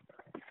pride.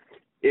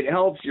 It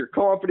helps your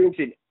confidence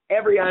in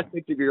every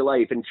aspect of your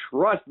life. And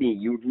trust me,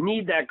 you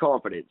need that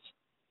confidence.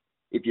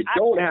 If you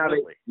don't have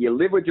it, you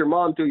live with your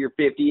mom till you're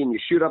 50 and you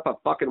shoot up a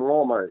fucking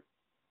Walmart.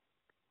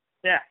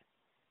 Yeah.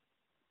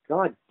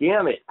 God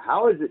damn it.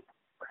 How is it?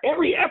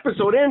 Every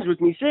episode ends with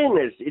me saying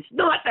this. It's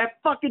not that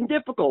fucking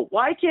difficult.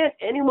 Why can't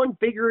anyone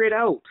figure it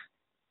out?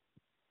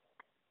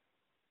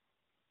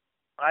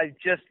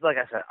 Like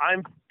I said,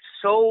 I'm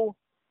so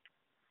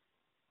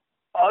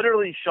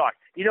utterly shocked.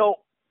 You know,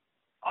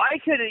 I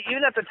could,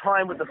 even at the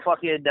time with the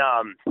fucking,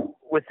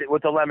 with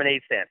the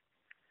lemonade stand,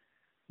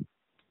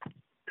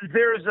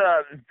 there's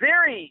a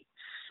very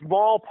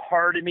small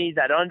part of me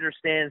that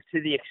understands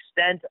to the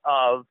extent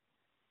of,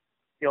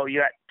 you know, you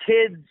got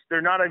kids,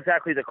 they're not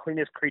exactly the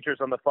cleanest creatures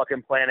on the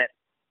fucking planet.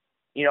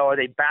 You know, are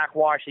they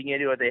backwashing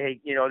it? Are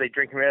they, you know, are they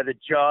drinking out of the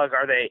jug?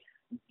 Are they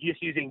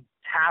just using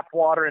tap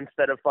water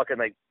instead of fucking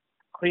like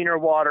cleaner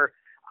water?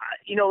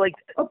 You know, like,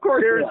 of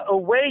course there's a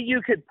way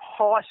you could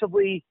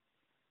possibly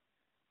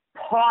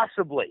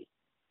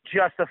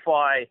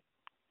justify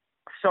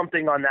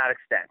something on that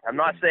extent. I'm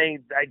not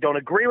saying I don't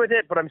agree with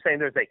it, but I'm saying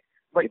there's like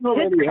kids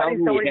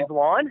cutting somebody's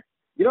lawn.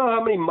 You know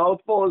how many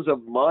mouthfuls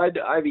of mud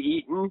I've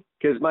eaten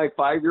because my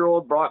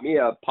 5-year-old brought me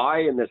a pie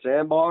in the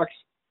sandbox?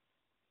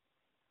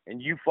 And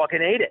you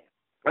fucking ate it.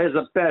 It was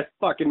the best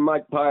fucking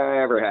mud pie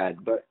I ever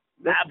had. But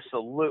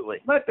absolutely.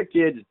 Let the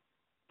kids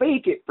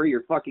bake it for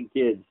your fucking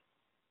kids.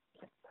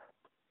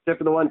 Except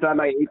for the one time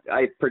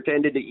I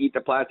pretended to eat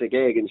the plastic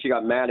egg and she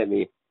got mad at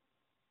me.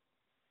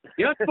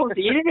 You're not supposed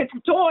to eat it, it's a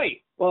toy.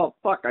 Well,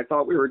 fuck, I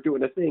thought we were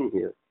doing a thing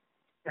here.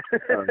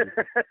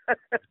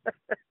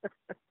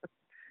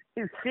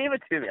 You gave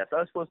it to me. I thought I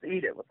was supposed to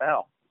eat it. What the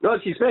hell? No,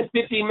 she spent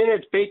 15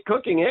 minutes fake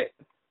cooking it.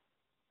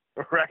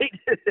 Right?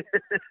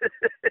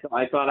 So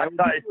I thought I would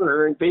do for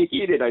her and fake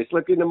eat it. I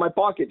slipped into my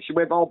pocket. She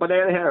went all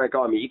banana hammock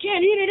on me. You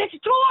can't eat it. It's a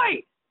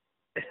toy.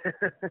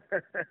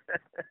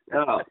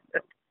 Oh,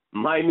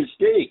 my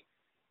mistake.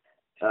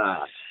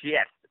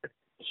 Shit.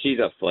 She's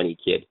a funny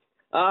kid.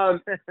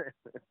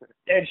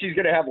 And she's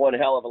going to have one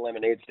hell of a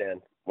lemonade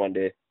stand one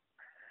day.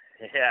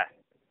 Yeah.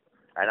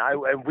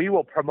 And we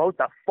will promote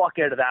the fuck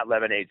out of that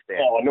lemonade stand.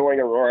 Oh, knowing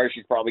Aurora,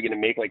 she's probably going to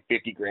make like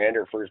 $50,000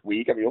 her first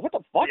week. I mean, what the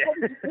fuck?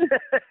 Yeah.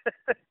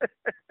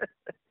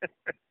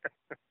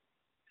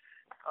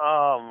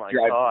 Oh my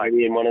God! Drive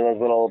in one of those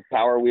little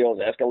Power Wheels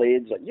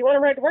Escalades. Like, you want to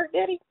ride to work,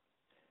 Daddy?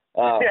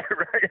 Yeah,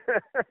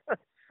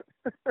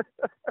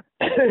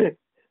 right.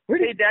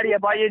 Hey, Daddy, I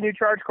bought you a new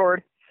charge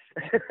cord.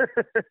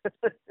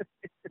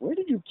 Where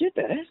did you get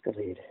that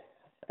Escalade?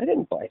 I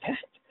didn't buy that.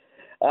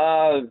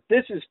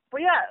 This is.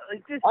 But yeah,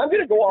 like this. I'm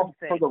gonna go off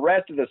insane. for the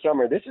rest of the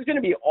summer. This is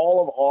gonna be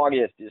all of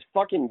August. Is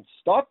fucking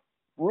stop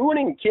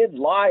ruining kids'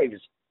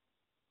 lives.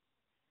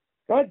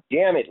 God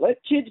damn it! Let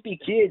kids be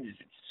kids.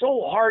 It's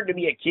so hard to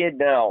be a kid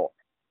now.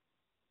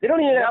 They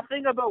don't even have.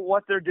 Nothing about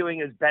what they're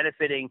doing is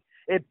benefiting.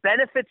 It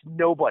benefits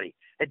nobody.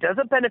 It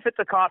doesn't benefit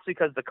the cops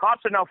because the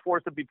cops are now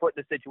forced to be put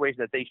in a situation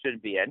that they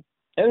shouldn't be in.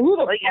 And who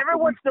the Like every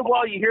once in a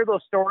while, you hear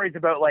those stories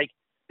about like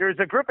there's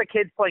a group of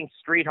kids playing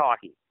street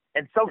hockey,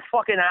 and some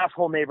fucking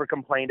asshole neighbor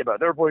complained about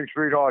they're playing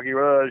street hockey.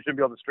 They shouldn't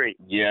be on the street.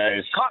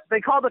 Yes.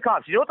 They called the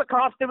cops. You know what the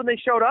cops did when they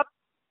showed up?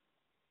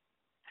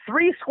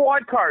 3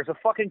 squad cars of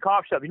fucking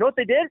cop shop. You know what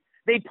they did?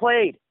 They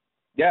played.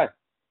 Yeah.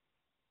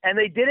 And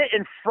they did it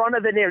in front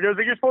of the neighbor. They were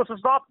like, you're supposed to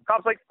stop. The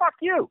cops like, fuck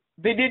you.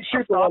 They did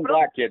shoot the one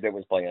black kid that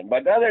was playing,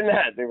 but other than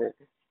that, they were.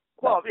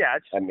 Well, yeah,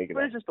 it's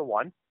just the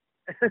one.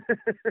 It's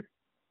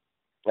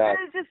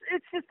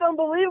just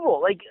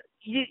unbelievable. Like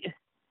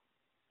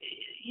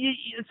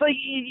it's like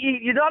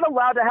you're not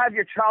allowed to have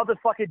your child to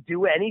fucking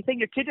do anything.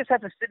 Your kid just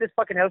has to sit in his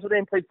fucking house with them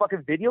and play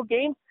fucking video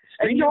games,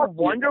 and you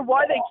wonder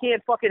why they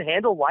can't fucking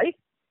handle life.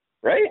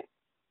 Right?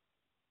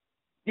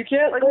 You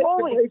can't like, let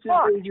holy the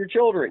fuck. raise your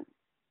children.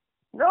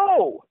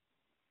 No.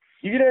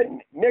 You're gonna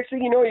next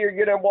thing you know, you're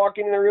gonna walk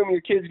into the room.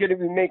 Your kid's gonna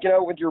be making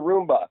out with your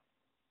Roomba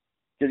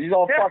because he's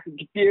all fucking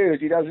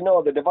confused. He doesn't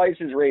know the device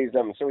has raised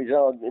him, so he's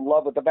in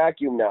love with the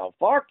vacuum now.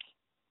 Fuck,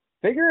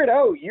 figure it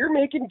out. You're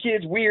making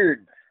kids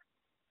weird.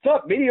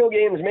 Stop video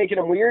games making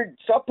them weird.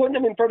 Stop putting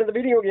them in front of the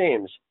video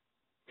games.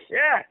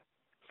 Yeah.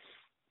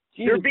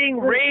 Jesus. They're being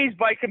raised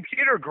by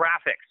computer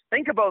graphics.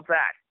 Think about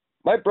that.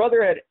 My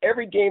brother had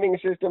every gaming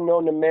system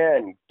known to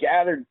man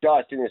gathered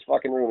dust in his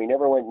fucking room. He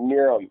never went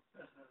near them.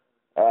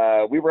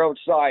 We were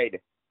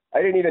outside.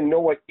 I didn't even know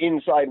what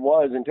inside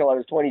was until I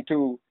was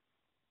 22.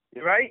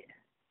 Right?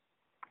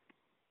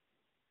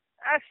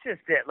 That's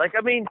just it. Like,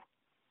 I mean,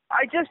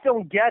 I just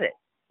don't get it.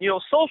 You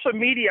know, social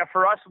media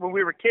for us when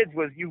we were kids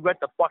was you went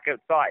the fuck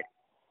outside.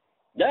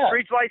 Yeah.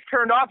 Street lights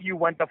turned off, you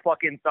went the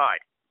fuck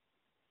inside.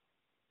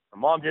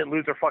 Mom didn't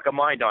lose her fucking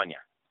mind on you.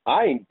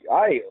 I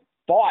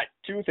fought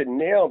tooth and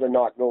nail to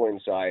not go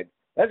inside.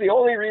 That's the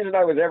only reason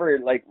I was ever,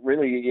 like,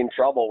 really in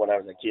trouble when I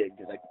was a kid,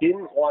 because I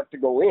didn't want to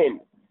go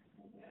in.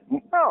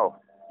 No.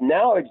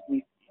 Now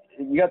you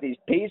got these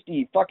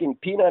pasty fucking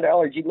peanut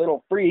allergy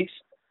little freaks.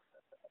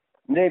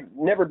 They've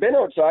never been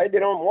outside. They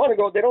don't want to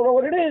go. They don't know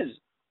what it is.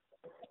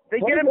 They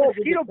get a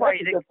mosquito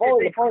bite and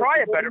they cry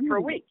about it for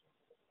a week.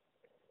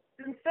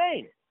 It's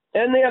insane.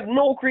 And they have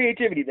no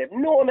creativity. They have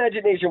no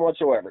imagination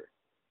whatsoever.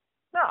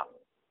 No.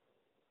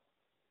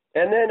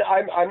 And then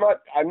I'm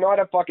not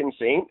a fucking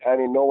saint. I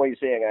mean, no way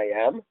saying I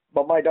am.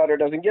 But my daughter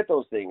doesn't get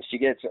those things. She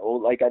gets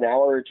like an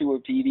hour or two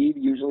of TV,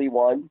 usually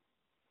one,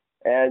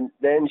 and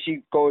then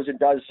she goes and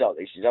does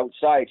something. She's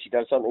outside. She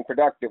does something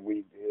productive.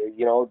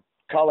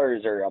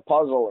 Colors or a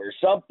puzzle or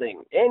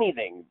something,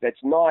 anything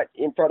that's not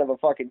in front of a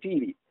fucking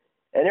TV.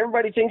 And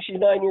everybody thinks she's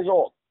 9 years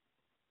old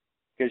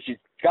because she's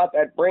got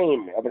that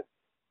brain of it.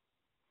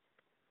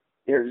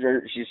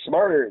 She's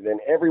smarter than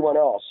everyone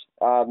else.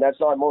 That's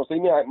not mostly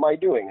my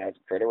doing. That's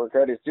credit where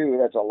credit's due.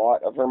 That's a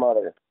lot of her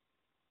mother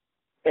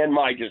and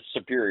my just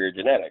superior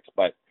genetics.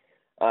 But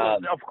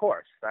of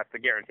course, that's the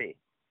guarantee.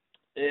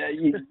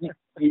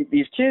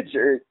 These kids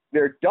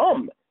they're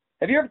dumb.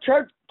 Have you ever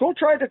try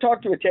to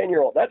talk to a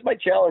 10-year-old? That's my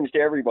challenge to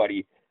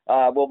everybody.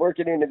 We'll work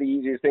it into the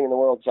easiest thing in the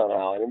world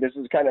somehow. And this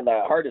is kind of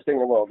the hardest thing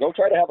in the world. Go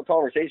try to have a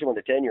conversation with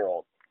a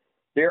 10-year-old.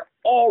 They're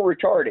all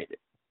retarded.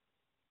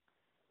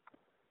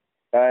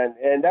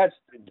 And that's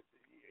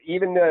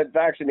even the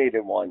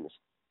vaccinated ones.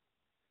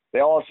 They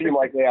all seem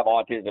like they have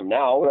autism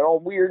now. They're all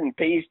weird and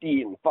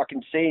pasty and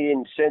fucking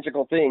saying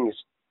sensical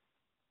things.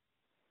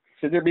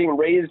 So they're being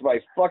raised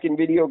by fucking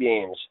video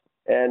games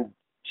and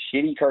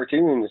shitty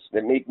cartoons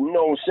that make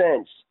no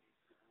sense.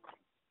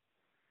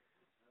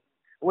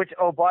 Which,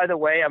 oh, by the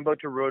way, I'm about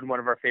to ruin one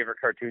of our favorite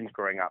cartoons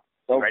growing up.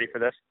 You ready for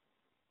this?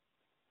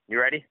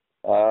 You ready?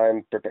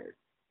 I'm prepared.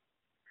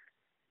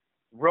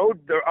 A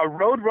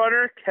road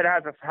runner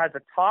has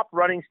a top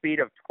running speed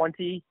of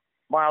 20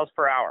 miles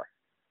per hour.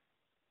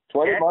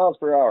 20 miles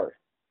per hour.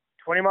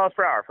 20 miles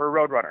per hour for a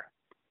road runner.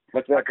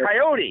 What's that? A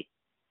coyote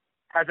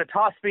has a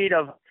top speed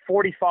of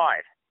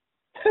 45.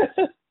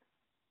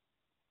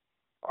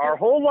 Our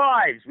whole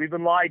lives, we've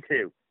been lied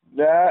to.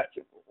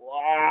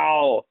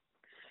 Wow.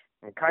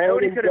 A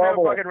coyote could have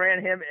never fucking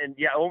ran him, and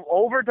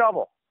over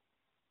double.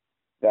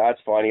 That's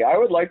funny. I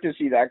would like to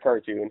see that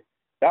cartoon.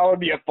 That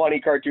would be a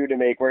funny cartoon to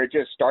make, where it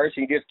just starts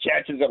and he just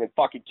catches him and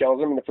fucking kills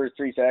him in the first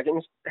 3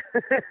 seconds.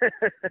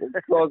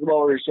 Throws him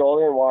over his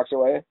shoulder and walks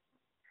away.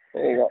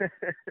 There you go.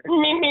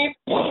 Meep,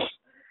 meep.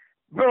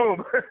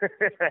 Boom.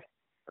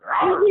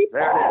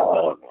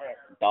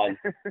 Done.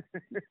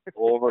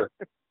 Over.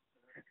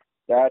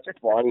 That's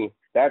funny.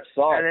 That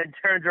sucks. And then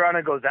turns around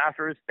and goes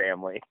after his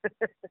family.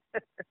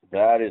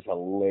 That is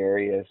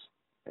hilarious.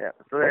 Yeah.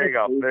 So there you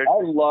go.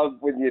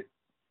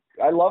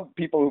 I love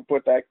people who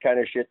put that kind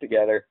of shit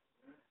together.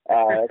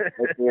 That's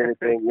my favorite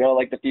thing.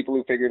 Like the people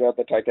who figured out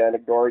the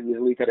Titanic door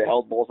easily could have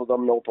held both of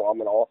them, no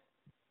problem at all.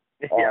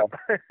 Yep.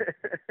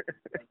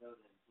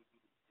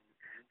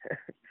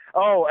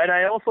 Oh, and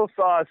I also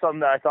saw something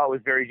that I thought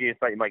was very genius.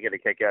 Thought you might get a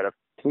kick out of.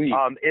 Please.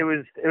 It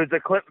was a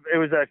clip. It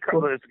was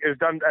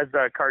done as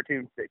a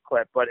cartoon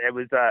clip, but it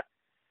was a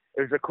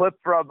clip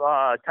from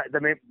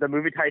the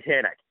movie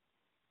Titanic,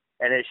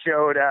 and it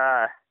showed.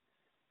 I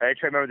try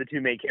to remember the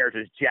two main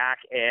characters, Jack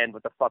and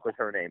what the fuck was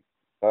her name?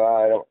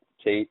 I don't.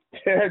 Kate.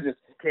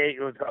 Kate.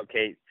 It was called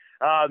Kate.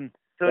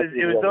 So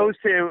it was those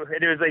two,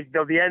 and it was like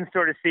the end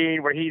sort of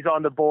scene where he's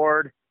on the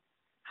board,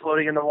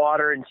 floating in the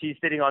water, and she's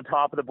sitting on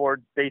top of the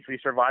board, basically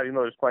surviving.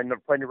 There's plenty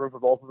of room for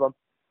both of them.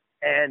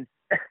 And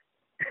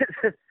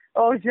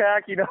oh,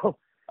 Jack,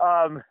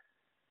 I'm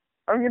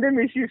gonna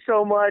miss you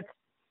so much.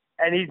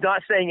 And he's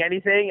not saying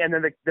anything, and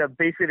then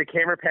basically the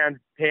camera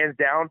pans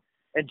down,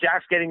 and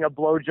Jack's getting a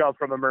blowjob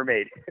from a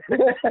mermaid.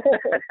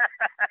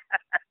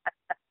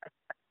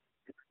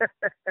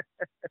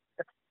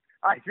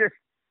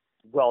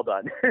 Well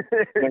done.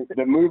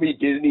 the movie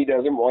Disney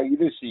doesn't want you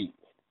to see.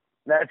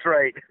 That's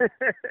right.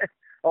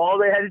 All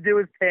they had to do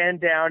was pan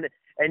down,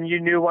 and you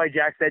knew why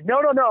Jack said, no,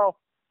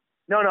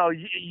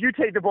 you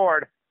take the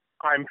board.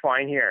 I'm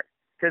fine here.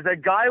 Because a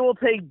guy will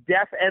take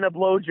death and a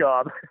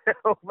blowjob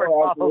over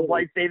top of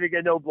life-saving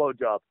and no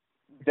blowjob.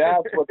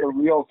 That's what the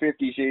real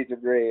 50 Shades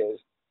of Grey is.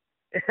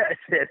 That's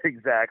it,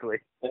 exactly.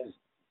 It's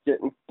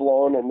getting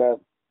blown in the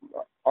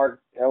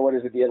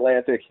the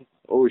Atlantic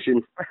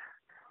Ocean.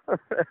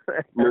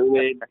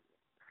 Mermaid.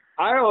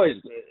 I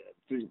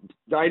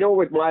know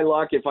with my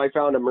luck, if I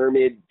found a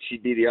mermaid,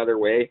 she'd be the other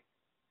way.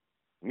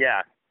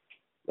 Yeah.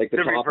 Like the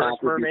top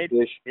half of the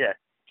fish. Yeah.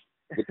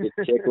 With the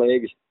chick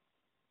legs.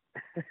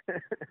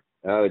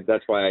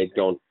 That's why I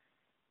don't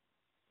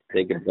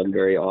think of them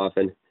very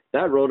often.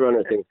 That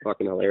Roadrunner thing's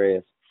fucking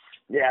hilarious.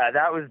 Yeah,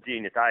 that was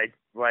genius.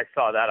 When I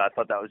saw that, I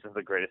thought that was just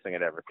the greatest thing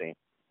I'd ever seen.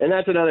 And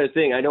that's another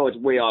thing. I know it's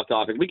way off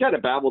topic. We kind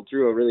of babbled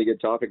through a really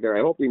good topic there.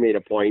 I hope we made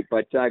a point.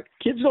 But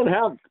kids don't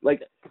have,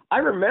 I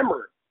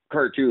remember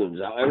cartoons.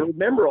 I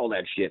remember all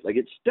that shit.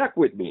 It stuck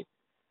with me.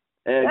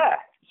 And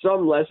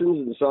some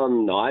lessons and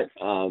some not.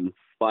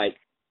 But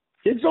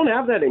kids don't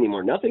have that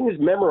anymore. Nothing is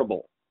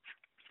memorable.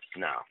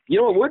 No. You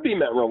know what would be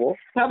memorable?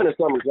 Having a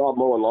summer job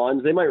mowing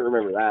lawns. They might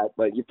remember that.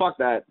 But you fuck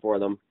that for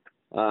them.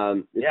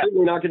 It's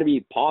certainly not going to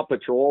be Paw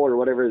Patrol or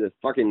whatever the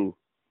fucking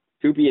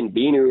Toopy and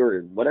Beanu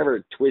or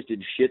whatever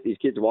twisted shit these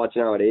kids watch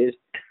nowadays.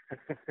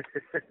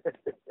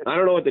 I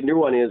don't know what the new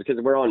one is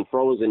because we're on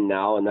Frozen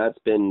now, and that's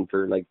been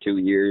for 2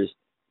 years.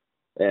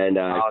 And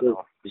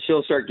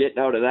she'll start getting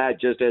out of that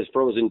just as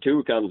Frozen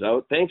 2 comes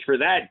out. Thanks for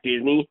that,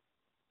 Disney.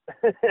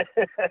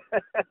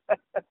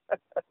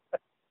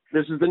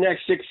 This is the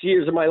next 6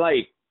 years of my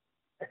life.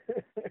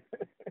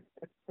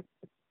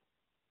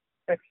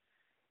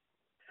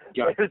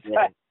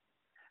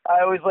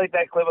 I always like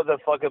that clip of the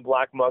fucking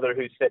black mother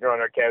who's sitting on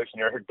her couch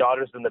and her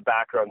daughter's in the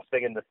background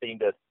singing the theme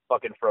to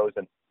fucking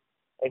Frozen.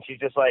 And she's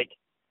just like,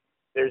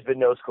 there's been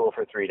no school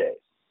for 3 days.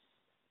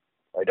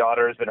 My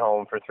daughter has been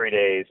home for 3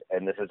 days,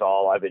 and this is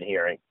all I've been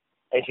hearing.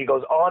 And she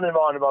goes on and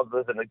on about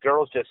this, and the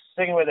girl's just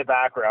singing in the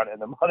background,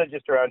 and the mother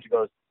just around, she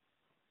goes,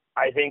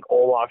 I think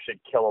Olaf should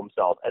kill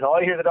himself. And all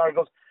I hear the daughter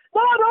goes,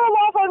 no,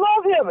 Olaf, I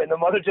love him. And the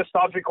mother just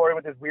stops recording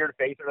with this weird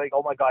face. They're like,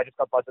 oh my God, I just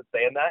got busted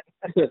saying that.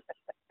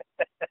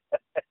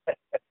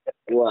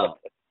 Well,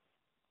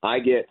 I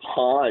get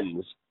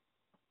Hans.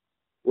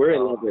 We're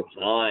in love with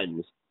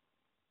Hans.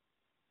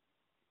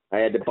 I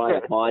had to buy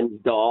a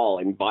Hans doll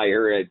and buy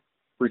her a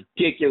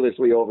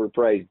ridiculously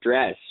overpriced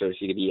dress so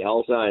she could be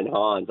Elsa and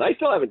Hans. I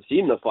still haven't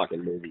seen the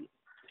fucking movie.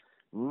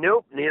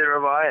 Nope, neither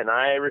have I, and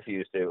I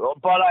refuse to.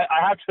 But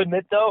I have to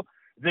admit, though,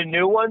 the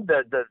new one,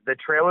 the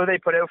trailer they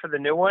put out for the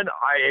new one,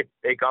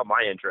 it got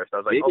my interest. I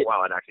was like, oh,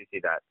 wow, I'd actually see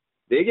that.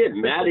 They get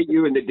mad at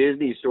you in the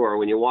Disney store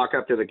when you walk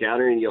up to the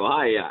counter and you go,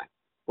 hi,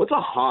 what's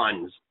a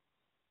Hans?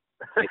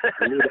 I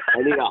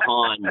need a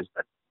Hans.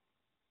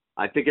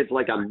 I think it's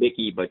like a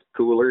Mickey, but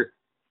cooler.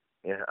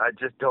 Yeah, I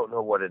just don't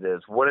know what it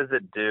is. What does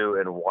it do,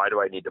 and why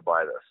do I need to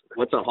buy this?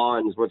 What's a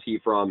Hans? What's he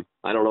from?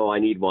 I don't know. I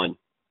need one.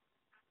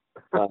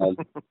 And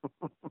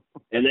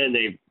then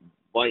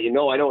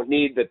I don't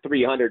need the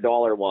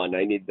 $300 one.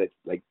 I need the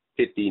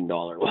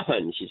 $15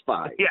 one. She's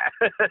fine.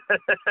 Yeah.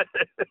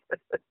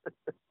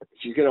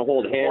 She's gonna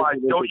hold hands. Why,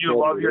 don't you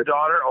love your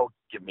daughter? Oh,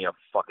 give me a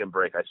fucking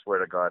break! I swear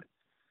to God.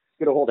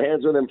 She's gonna hold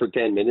hands with him for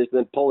 10 minutes,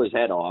 then pull his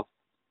head off.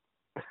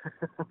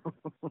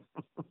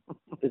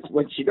 It's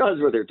what she does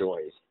with her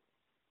toys.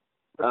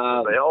 They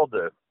all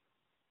do.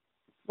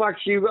 Fuck,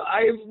 this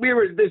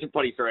is a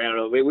funny story, I don't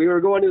know. We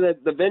were going to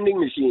the vending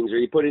machines where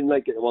you put in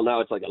now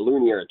it's like a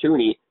loony or a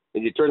toonie,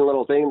 and you turn a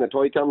little thing and the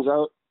toy comes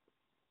out.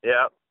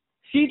 Yeah.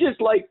 She just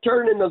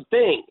turning the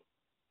thing.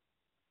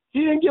 She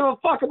didn't give a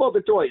fuck about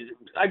the toys.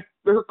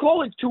 Her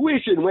college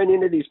tuition went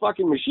into these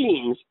fucking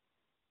machines.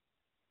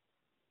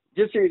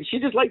 She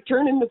just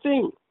turning the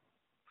thing.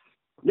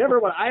 Never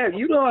what I have.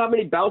 You know how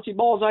many bouncy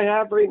balls I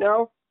have right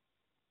now?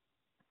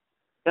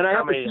 And I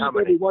have to keep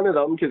every one of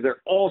them because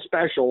they're all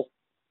special.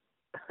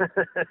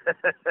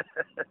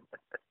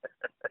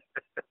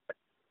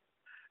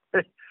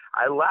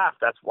 I laughed.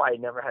 That's why I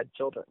never had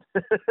children.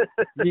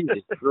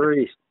 Jesus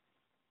Christ.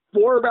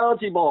 4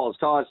 bouncy balls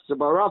costs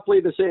about roughly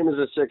the same as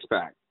a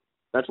 6-pack.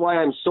 That's why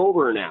I'm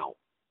sober now.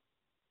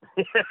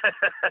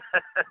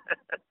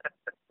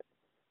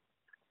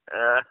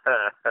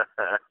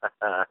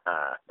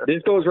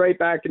 This goes right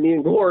back to me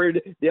and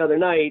Gord the other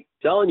night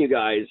telling you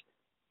guys,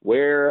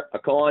 wear a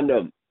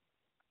condom.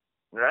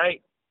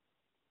 Right.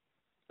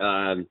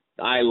 I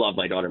love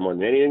my daughter more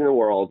than anything in the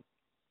world.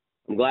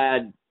 I'm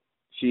glad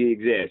she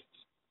exists.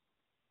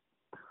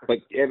 But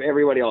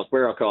everybody else,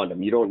 wear a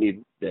condom. You don't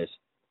need this.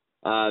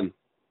 And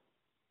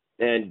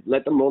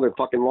let them mow their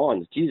fucking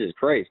lawns. Jesus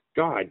Christ.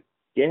 God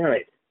damn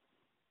it.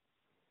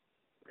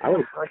 How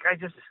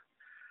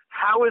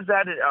is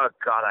that? Oh,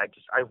 God,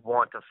 I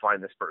want to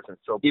find this person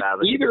so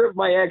badly. If either of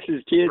my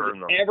ex's kids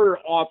ever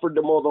offered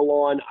to mow the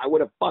lawn, I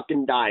would have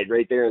fucking died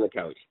right there on the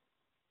couch.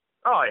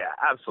 Oh, yeah,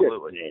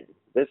 absolutely.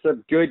 There's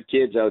some good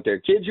kids out there.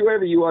 Kids,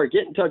 whoever you are,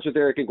 get in touch with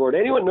Eric and Gord.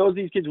 Anyone knows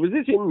these kids? Was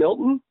this in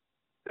Milton?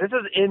 This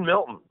is in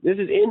Milton. This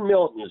is in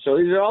Milton. So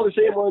these are all the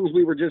same ones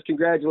we were just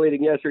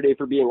congratulating yesterday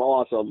for being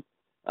awesome.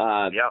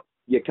 Yep.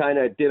 You kind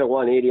of did a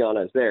 180 on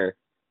us there.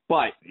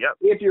 But yep.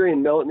 If you're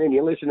in Milton and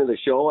you listen to the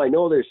show, I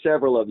know there's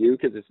several of you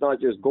because it's not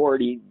just Gord.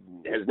 He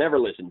has never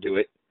listened to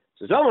it.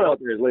 So someone out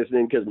there is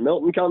listening because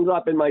Milton comes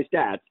up in my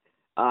stats.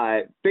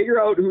 Figure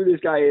out who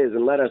this guy is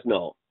and let us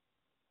know.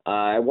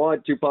 I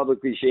want to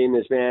publicly shame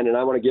this man, and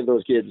I want to give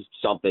those kids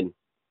something.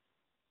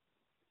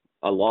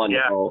 A lawn to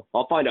mow.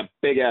 I'll find a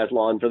big-ass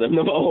lawn for them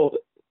to mow.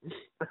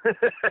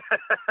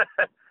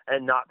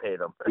 And not pay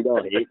them. You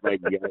don't hate my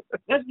guy.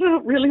 That's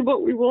not really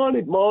what we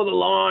wanted. Mow the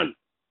lawn.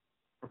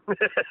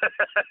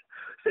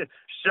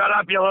 Shut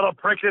up, you little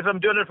prick. I'm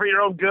doing it for your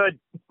own good.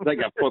 It's like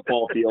a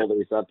football field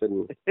or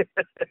something.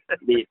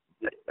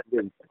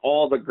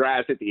 All the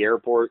grass at the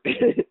airport.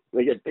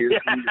 They get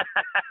pierced.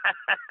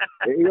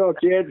 There you go,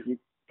 kids. You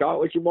got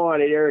what you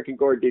wanted. Eric and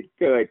Gord did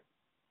good.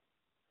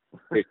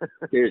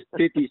 There's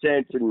 50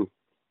 cents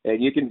and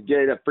you can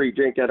get a free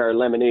drink at our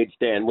lemonade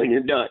stand when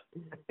you're done.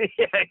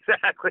 Yeah,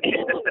 exactly.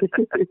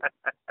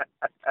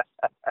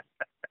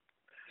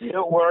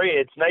 Don't worry,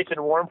 it's nice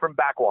and warm from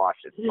backwash.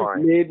 It's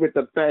fine. Made with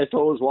the best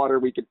hose water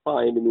we could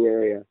find in the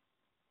area.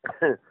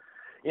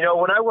 You know,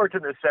 when I worked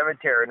in the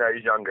cemetery when I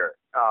was younger,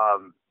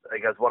 I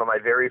guess one of my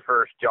very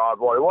first jobs,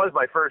 well, it was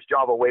my first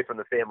job away from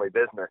the family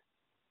business.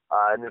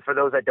 And for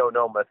those that don't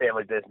know, my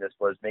family business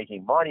was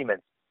making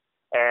monuments.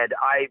 And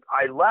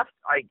I left,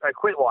 I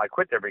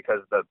quit there because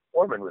the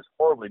foreman was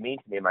horribly mean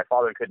to me and my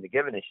father couldn't have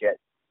given a shit.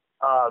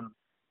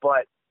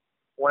 But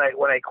when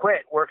I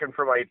quit working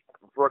for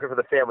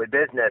the family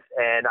business,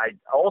 and I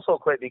also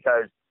quit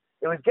because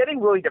it was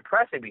getting really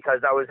depressing because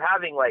I was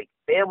having like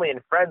family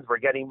and friends were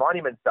getting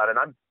monuments done and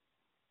I'm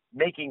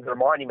making their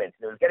monuments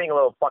and it was getting a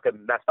little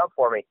fucking messed up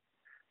for me.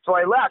 So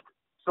I left.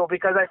 So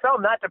because I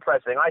found that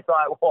depressing, I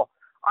thought, well,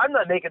 I'm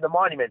not making the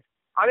monuments.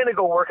 I'm going to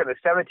go work in the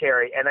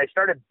cemetery, and I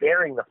started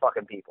burying the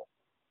fucking people.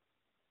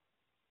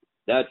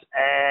 That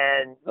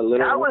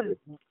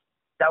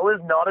was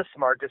not a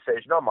smart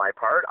decision on my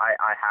part.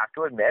 I have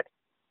to admit.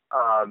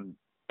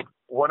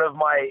 One of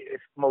my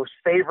most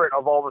favorite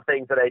of all the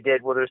things that I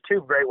did, well, there's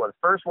 2 great ones.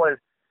 First one is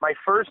my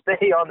first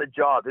day on the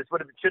job. This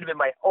should have been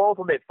my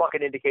ultimate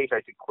fucking indication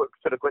I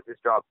should have quit this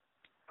job.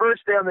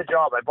 First day on the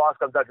job, my boss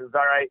comes up and says,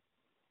 all right,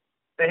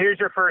 so here's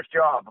your first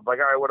job. I'm like,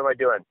 all right, what am I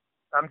doing?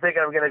 I'm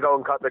thinking I'm going to go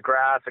and cut the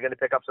grass. I'm going to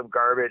pick up some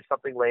garbage,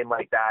 something lame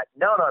like that.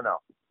 No.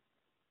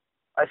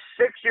 A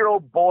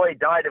 6-year-old boy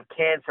died of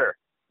cancer.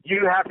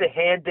 You have to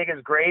hand dig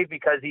his grave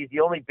because he's the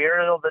only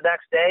burial the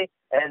next day,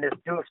 and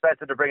it's too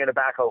expensive to bring in a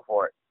backhoe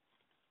for it.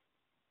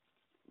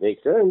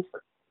 Makes sense.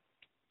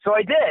 So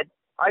I did.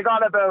 I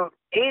got about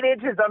 8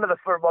 inches under the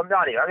foot. Well,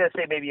 not even. I'm going to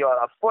say maybe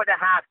a foot and a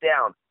half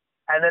down.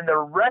 And then the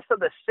rest of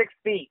the 6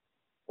 feet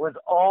was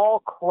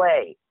all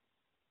clay.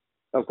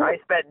 Okay. I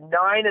spent 9.5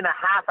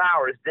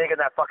 hours digging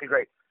that fucking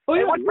grave. Oh,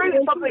 yeah, and which brings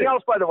me something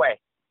else, by the way.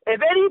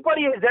 If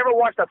anybody has ever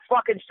watched the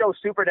fucking show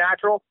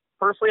Supernatural,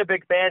 personally a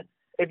big fan,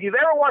 if you've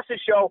ever watched the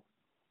show,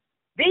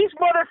 these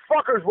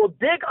motherfuckers will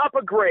dig up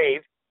a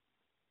grave,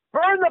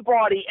 burn the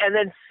body, and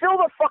then fill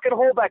the fucking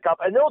hole back up,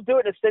 and they'll do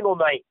it in a single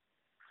night.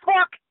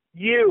 Fuck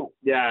you.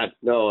 Yeah,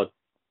 no.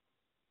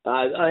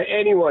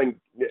 Anyone,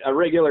 a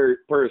regular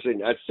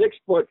person, a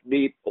 6-foot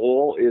deep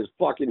hole is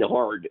fucking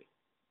hard.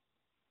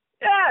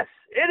 Yes,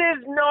 it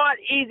is not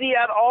easy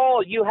at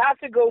all. You have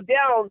to go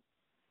down.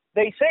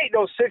 They say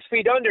 6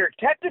 feet under.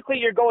 Technically,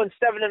 you're going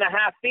 7.5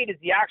 feet is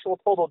the actual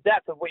total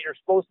depth of what you're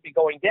supposed to be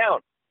going down.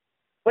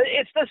 But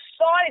it's the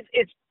size.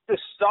 It's the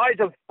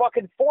size of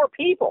fucking 4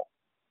 people.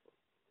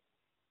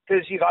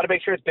 Because you got to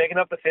make sure it's big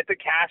enough to fit the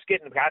casket,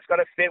 and the casket got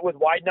to fit with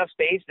wide enough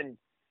space, and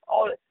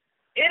all.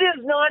 It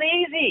is not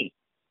easy.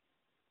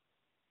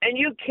 And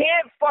you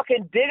can't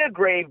fucking dig a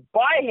grave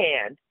by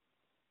hand,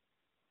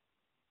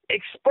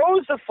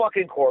 expose the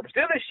fucking corpse,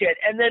 do the shit,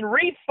 and then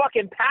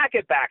re-fucking pack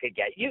it back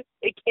again.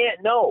 It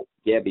can't know.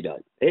 Can't be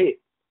done. Hey,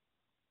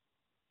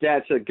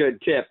 that's a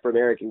good tip from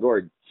Eric and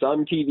Gord.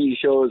 Some TV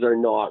shows are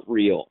not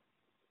real.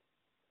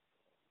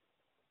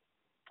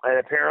 And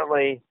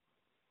apparently,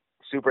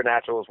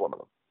 Supernatural is one of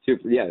them.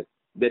 Yeah,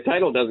 the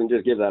title doesn't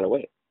just give that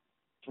away.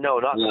 No,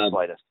 not in the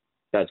slightest.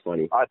 That's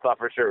funny. I thought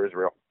for sure it was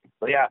real.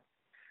 But yeah.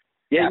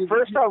 Yeah,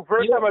 First time I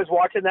was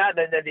watching that,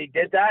 and then he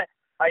did that,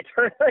 I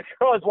turned to the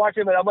girl I was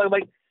watching him, and I'm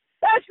like,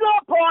 that's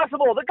not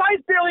possible. The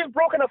guy's barely even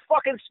broken a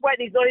fucking sweat,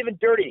 and he's not even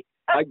dirty.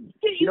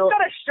 He's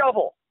got a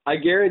shovel. I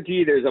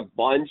guarantee there's a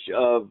bunch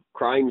of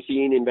crime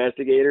scene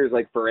investigators,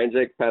 like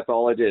forensic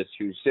pathologists,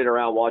 who sit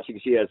around watching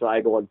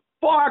CSI going,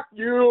 fuck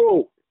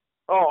you!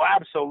 Oh,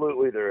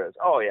 absolutely there is.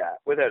 Oh, yeah,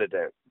 without a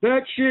doubt.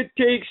 That shit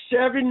takes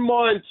 7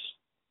 months.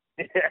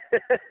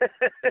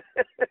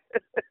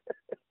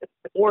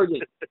 Or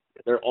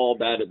they're all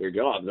bad at their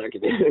jobs. That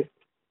could be.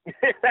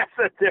 That's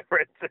the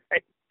difference,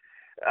 right?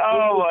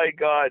 Oh, my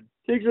God.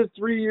 It takes us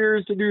 3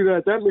 years to do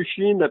that. That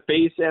machine, the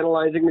face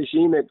analyzing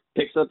machine that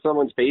picks up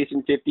someone's face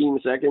in 15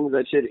 seconds,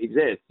 that shit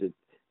exists.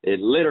 It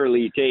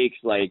literally takes,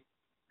 like,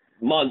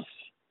 months.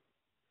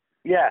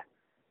 Yeah.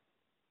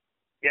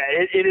 Yeah,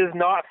 it is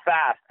not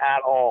fast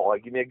at all.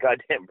 Like, give me a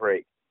goddamn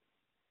break.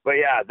 But,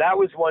 yeah, that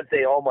was one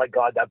thing. Oh, my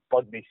God, that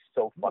bugged me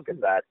so fucking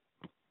bad.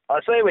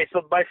 So anyway,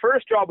 so my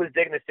first job was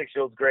digging a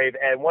 6-year-old's grave,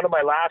 and one of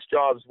my last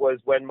jobs was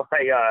when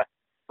my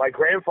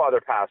grandfather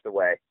passed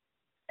away.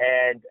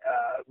 And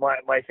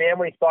my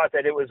family thought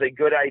that it was a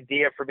good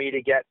idea for me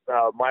to get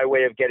my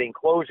way of getting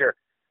closure.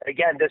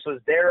 Again, this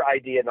was their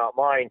idea, not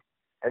mine.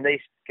 And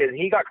because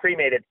he got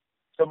cremated.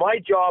 So my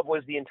job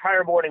was the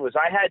entire morning was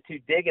I had to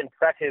dig and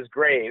prep his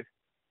grave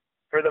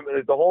for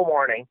the whole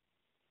morning,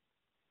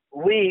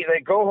 leave,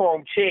 go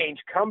home,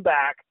 change, come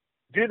back,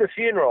 do the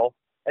funeral,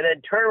 and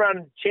then turn around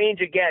and change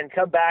again,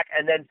 come back,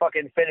 and then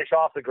fucking finish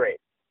off the grave.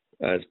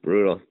 That's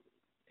brutal.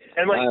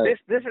 And I'm like,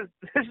 this is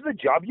the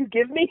job you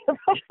give me? What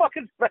the fuck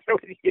is the matter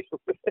with you?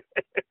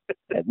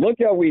 And look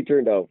how we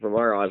turned out from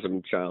our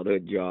awesome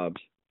childhood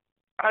jobs.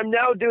 I'm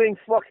now doing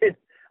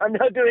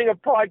a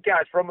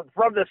podcast from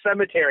the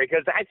cemetery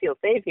because I feel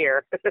safe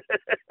here.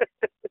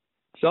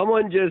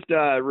 Someone just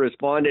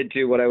responded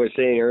to what I was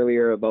saying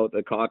earlier about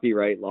the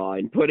copyright law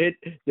and put it.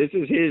 This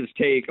is his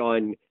take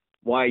on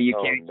why you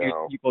can't use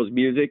people's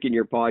music in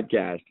your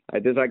podcast. I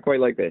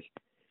quite like this.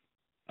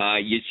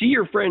 You see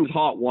your friend's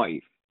hot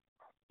wife.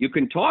 You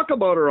can talk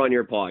about her on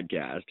your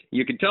podcast.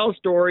 You can tell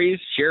stories,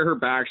 share her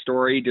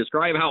backstory,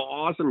 describe how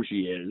awesome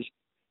she is,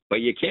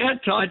 but you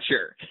can't touch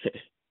her.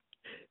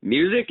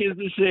 Music is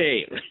the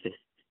same.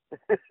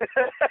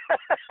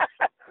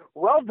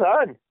 Well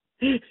done.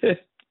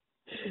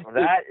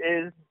 That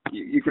is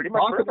you can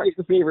talk about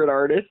your favorite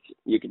artist.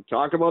 You can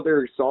talk about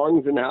their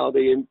songs and how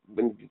they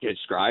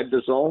describe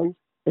the songs.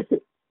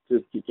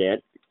 Just you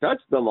can't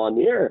touch them on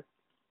the air.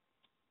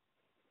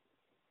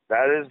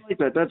 That's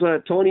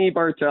Tony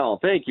Bartel.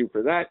 Thank you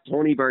for that,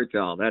 Tony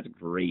Bartel. That's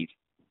great.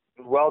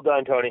 Well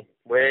done, Tony.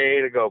 Way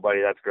to go,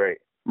 buddy. That's great.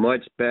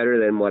 Much better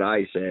than what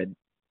I said.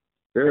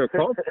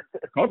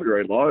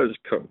 Copyright law is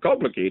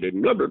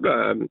complicated. Blah, blah,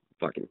 blah.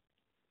 Fucking.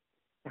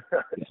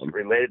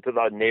 Related to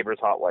the neighbor's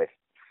hot wife.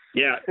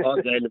 Yeah.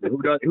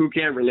 Who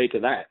can't relate to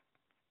that?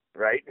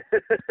 Right.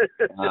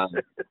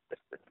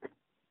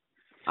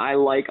 I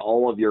like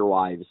all of your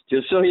wives.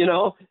 Just so you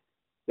know,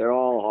 they're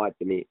all hot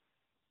to me.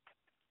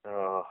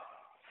 Oh,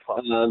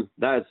 fuck.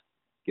 That's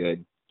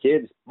good.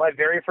 Kids. My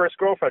very first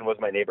girlfriend was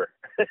my neighbor.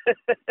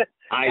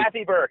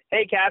 Kathy Burke.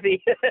 Hey,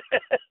 Kathy.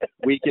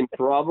 We can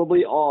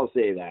probably all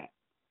say that.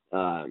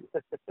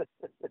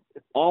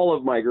 All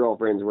of my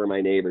girlfriends were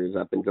my neighbors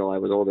up until I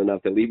was old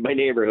enough to leave my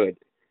neighborhood.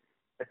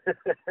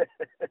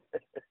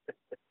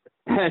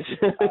 I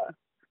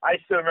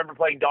still remember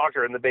playing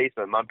doctor in the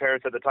basement. My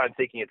parents at the time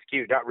thinking it's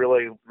cute, not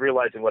really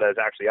realizing what I was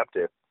actually up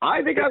to.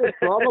 I think I was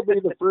probably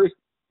the first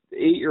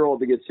 8-year-old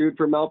to get sued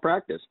for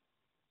malpractice.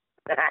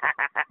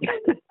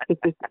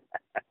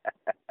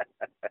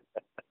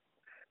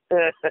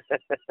 It's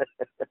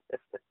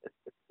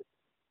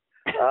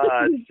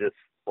just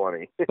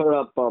funny.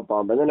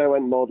 And then I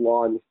went and mowed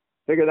lawns.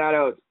 Figure that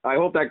out. I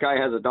hope that guy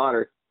has a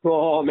daughter.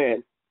 Oh,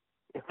 man.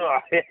 Oh,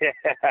 yeah.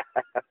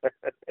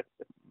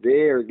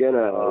 They are going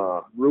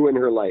to ruin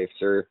her life,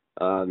 sir.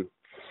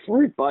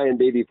 We're buying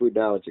baby food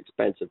now. It's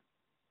expensive.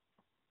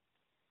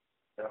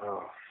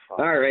 Oh, fuck.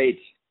 All right.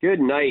 Good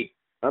night.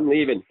 I'm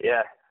leaving.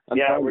 Yeah.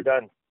 We're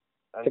done.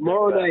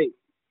 Tomorrow night,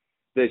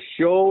 the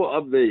show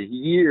of the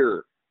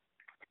year.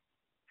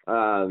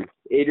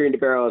 Adrian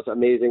DeBarros,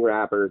 amazing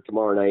rapper,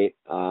 tomorrow night.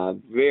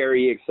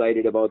 Very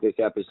excited about this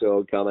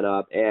episode coming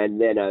up.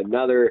 And then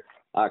another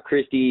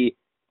Christy,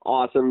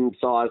 awesome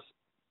sauce,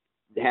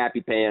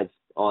 happy pants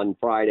on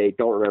Friday.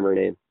 Don't remember her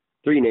name.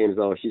 3 names,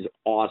 though. She's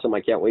awesome.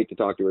 I can't wait to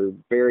talk to her.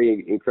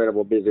 Very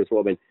incredible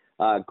businesswoman.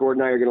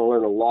 Gordon and I are going to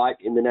learn a lot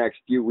in the next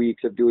few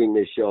weeks of doing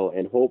this show,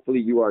 and hopefully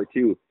you are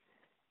too.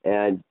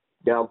 And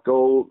now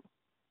go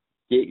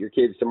get your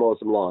kids to mow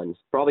some lawns.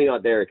 Probably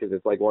not there because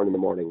it's like 1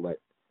 a.m, but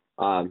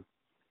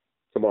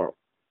tomorrow.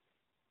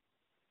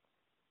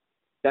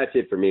 That's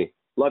it for me.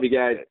 Love you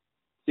guys.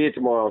 See you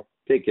tomorrow.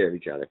 Take care of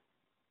each other.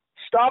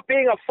 Stop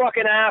being a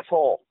fucking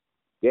asshole.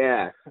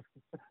 Yeah.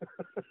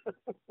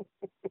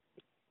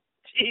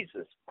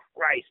 Jesus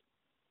Christ.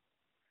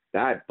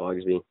 That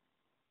bugs me.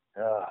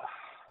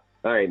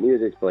 All right,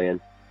 music's playing.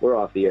 We're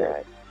off the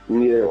air.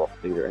 Neither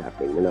things are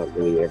happening. We're not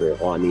really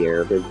ever on the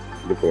air, but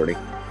recording.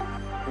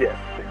 Yeah.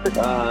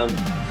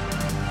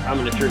 I'm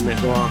going to turn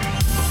this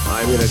off.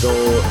 I'm going to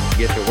go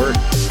get to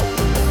work.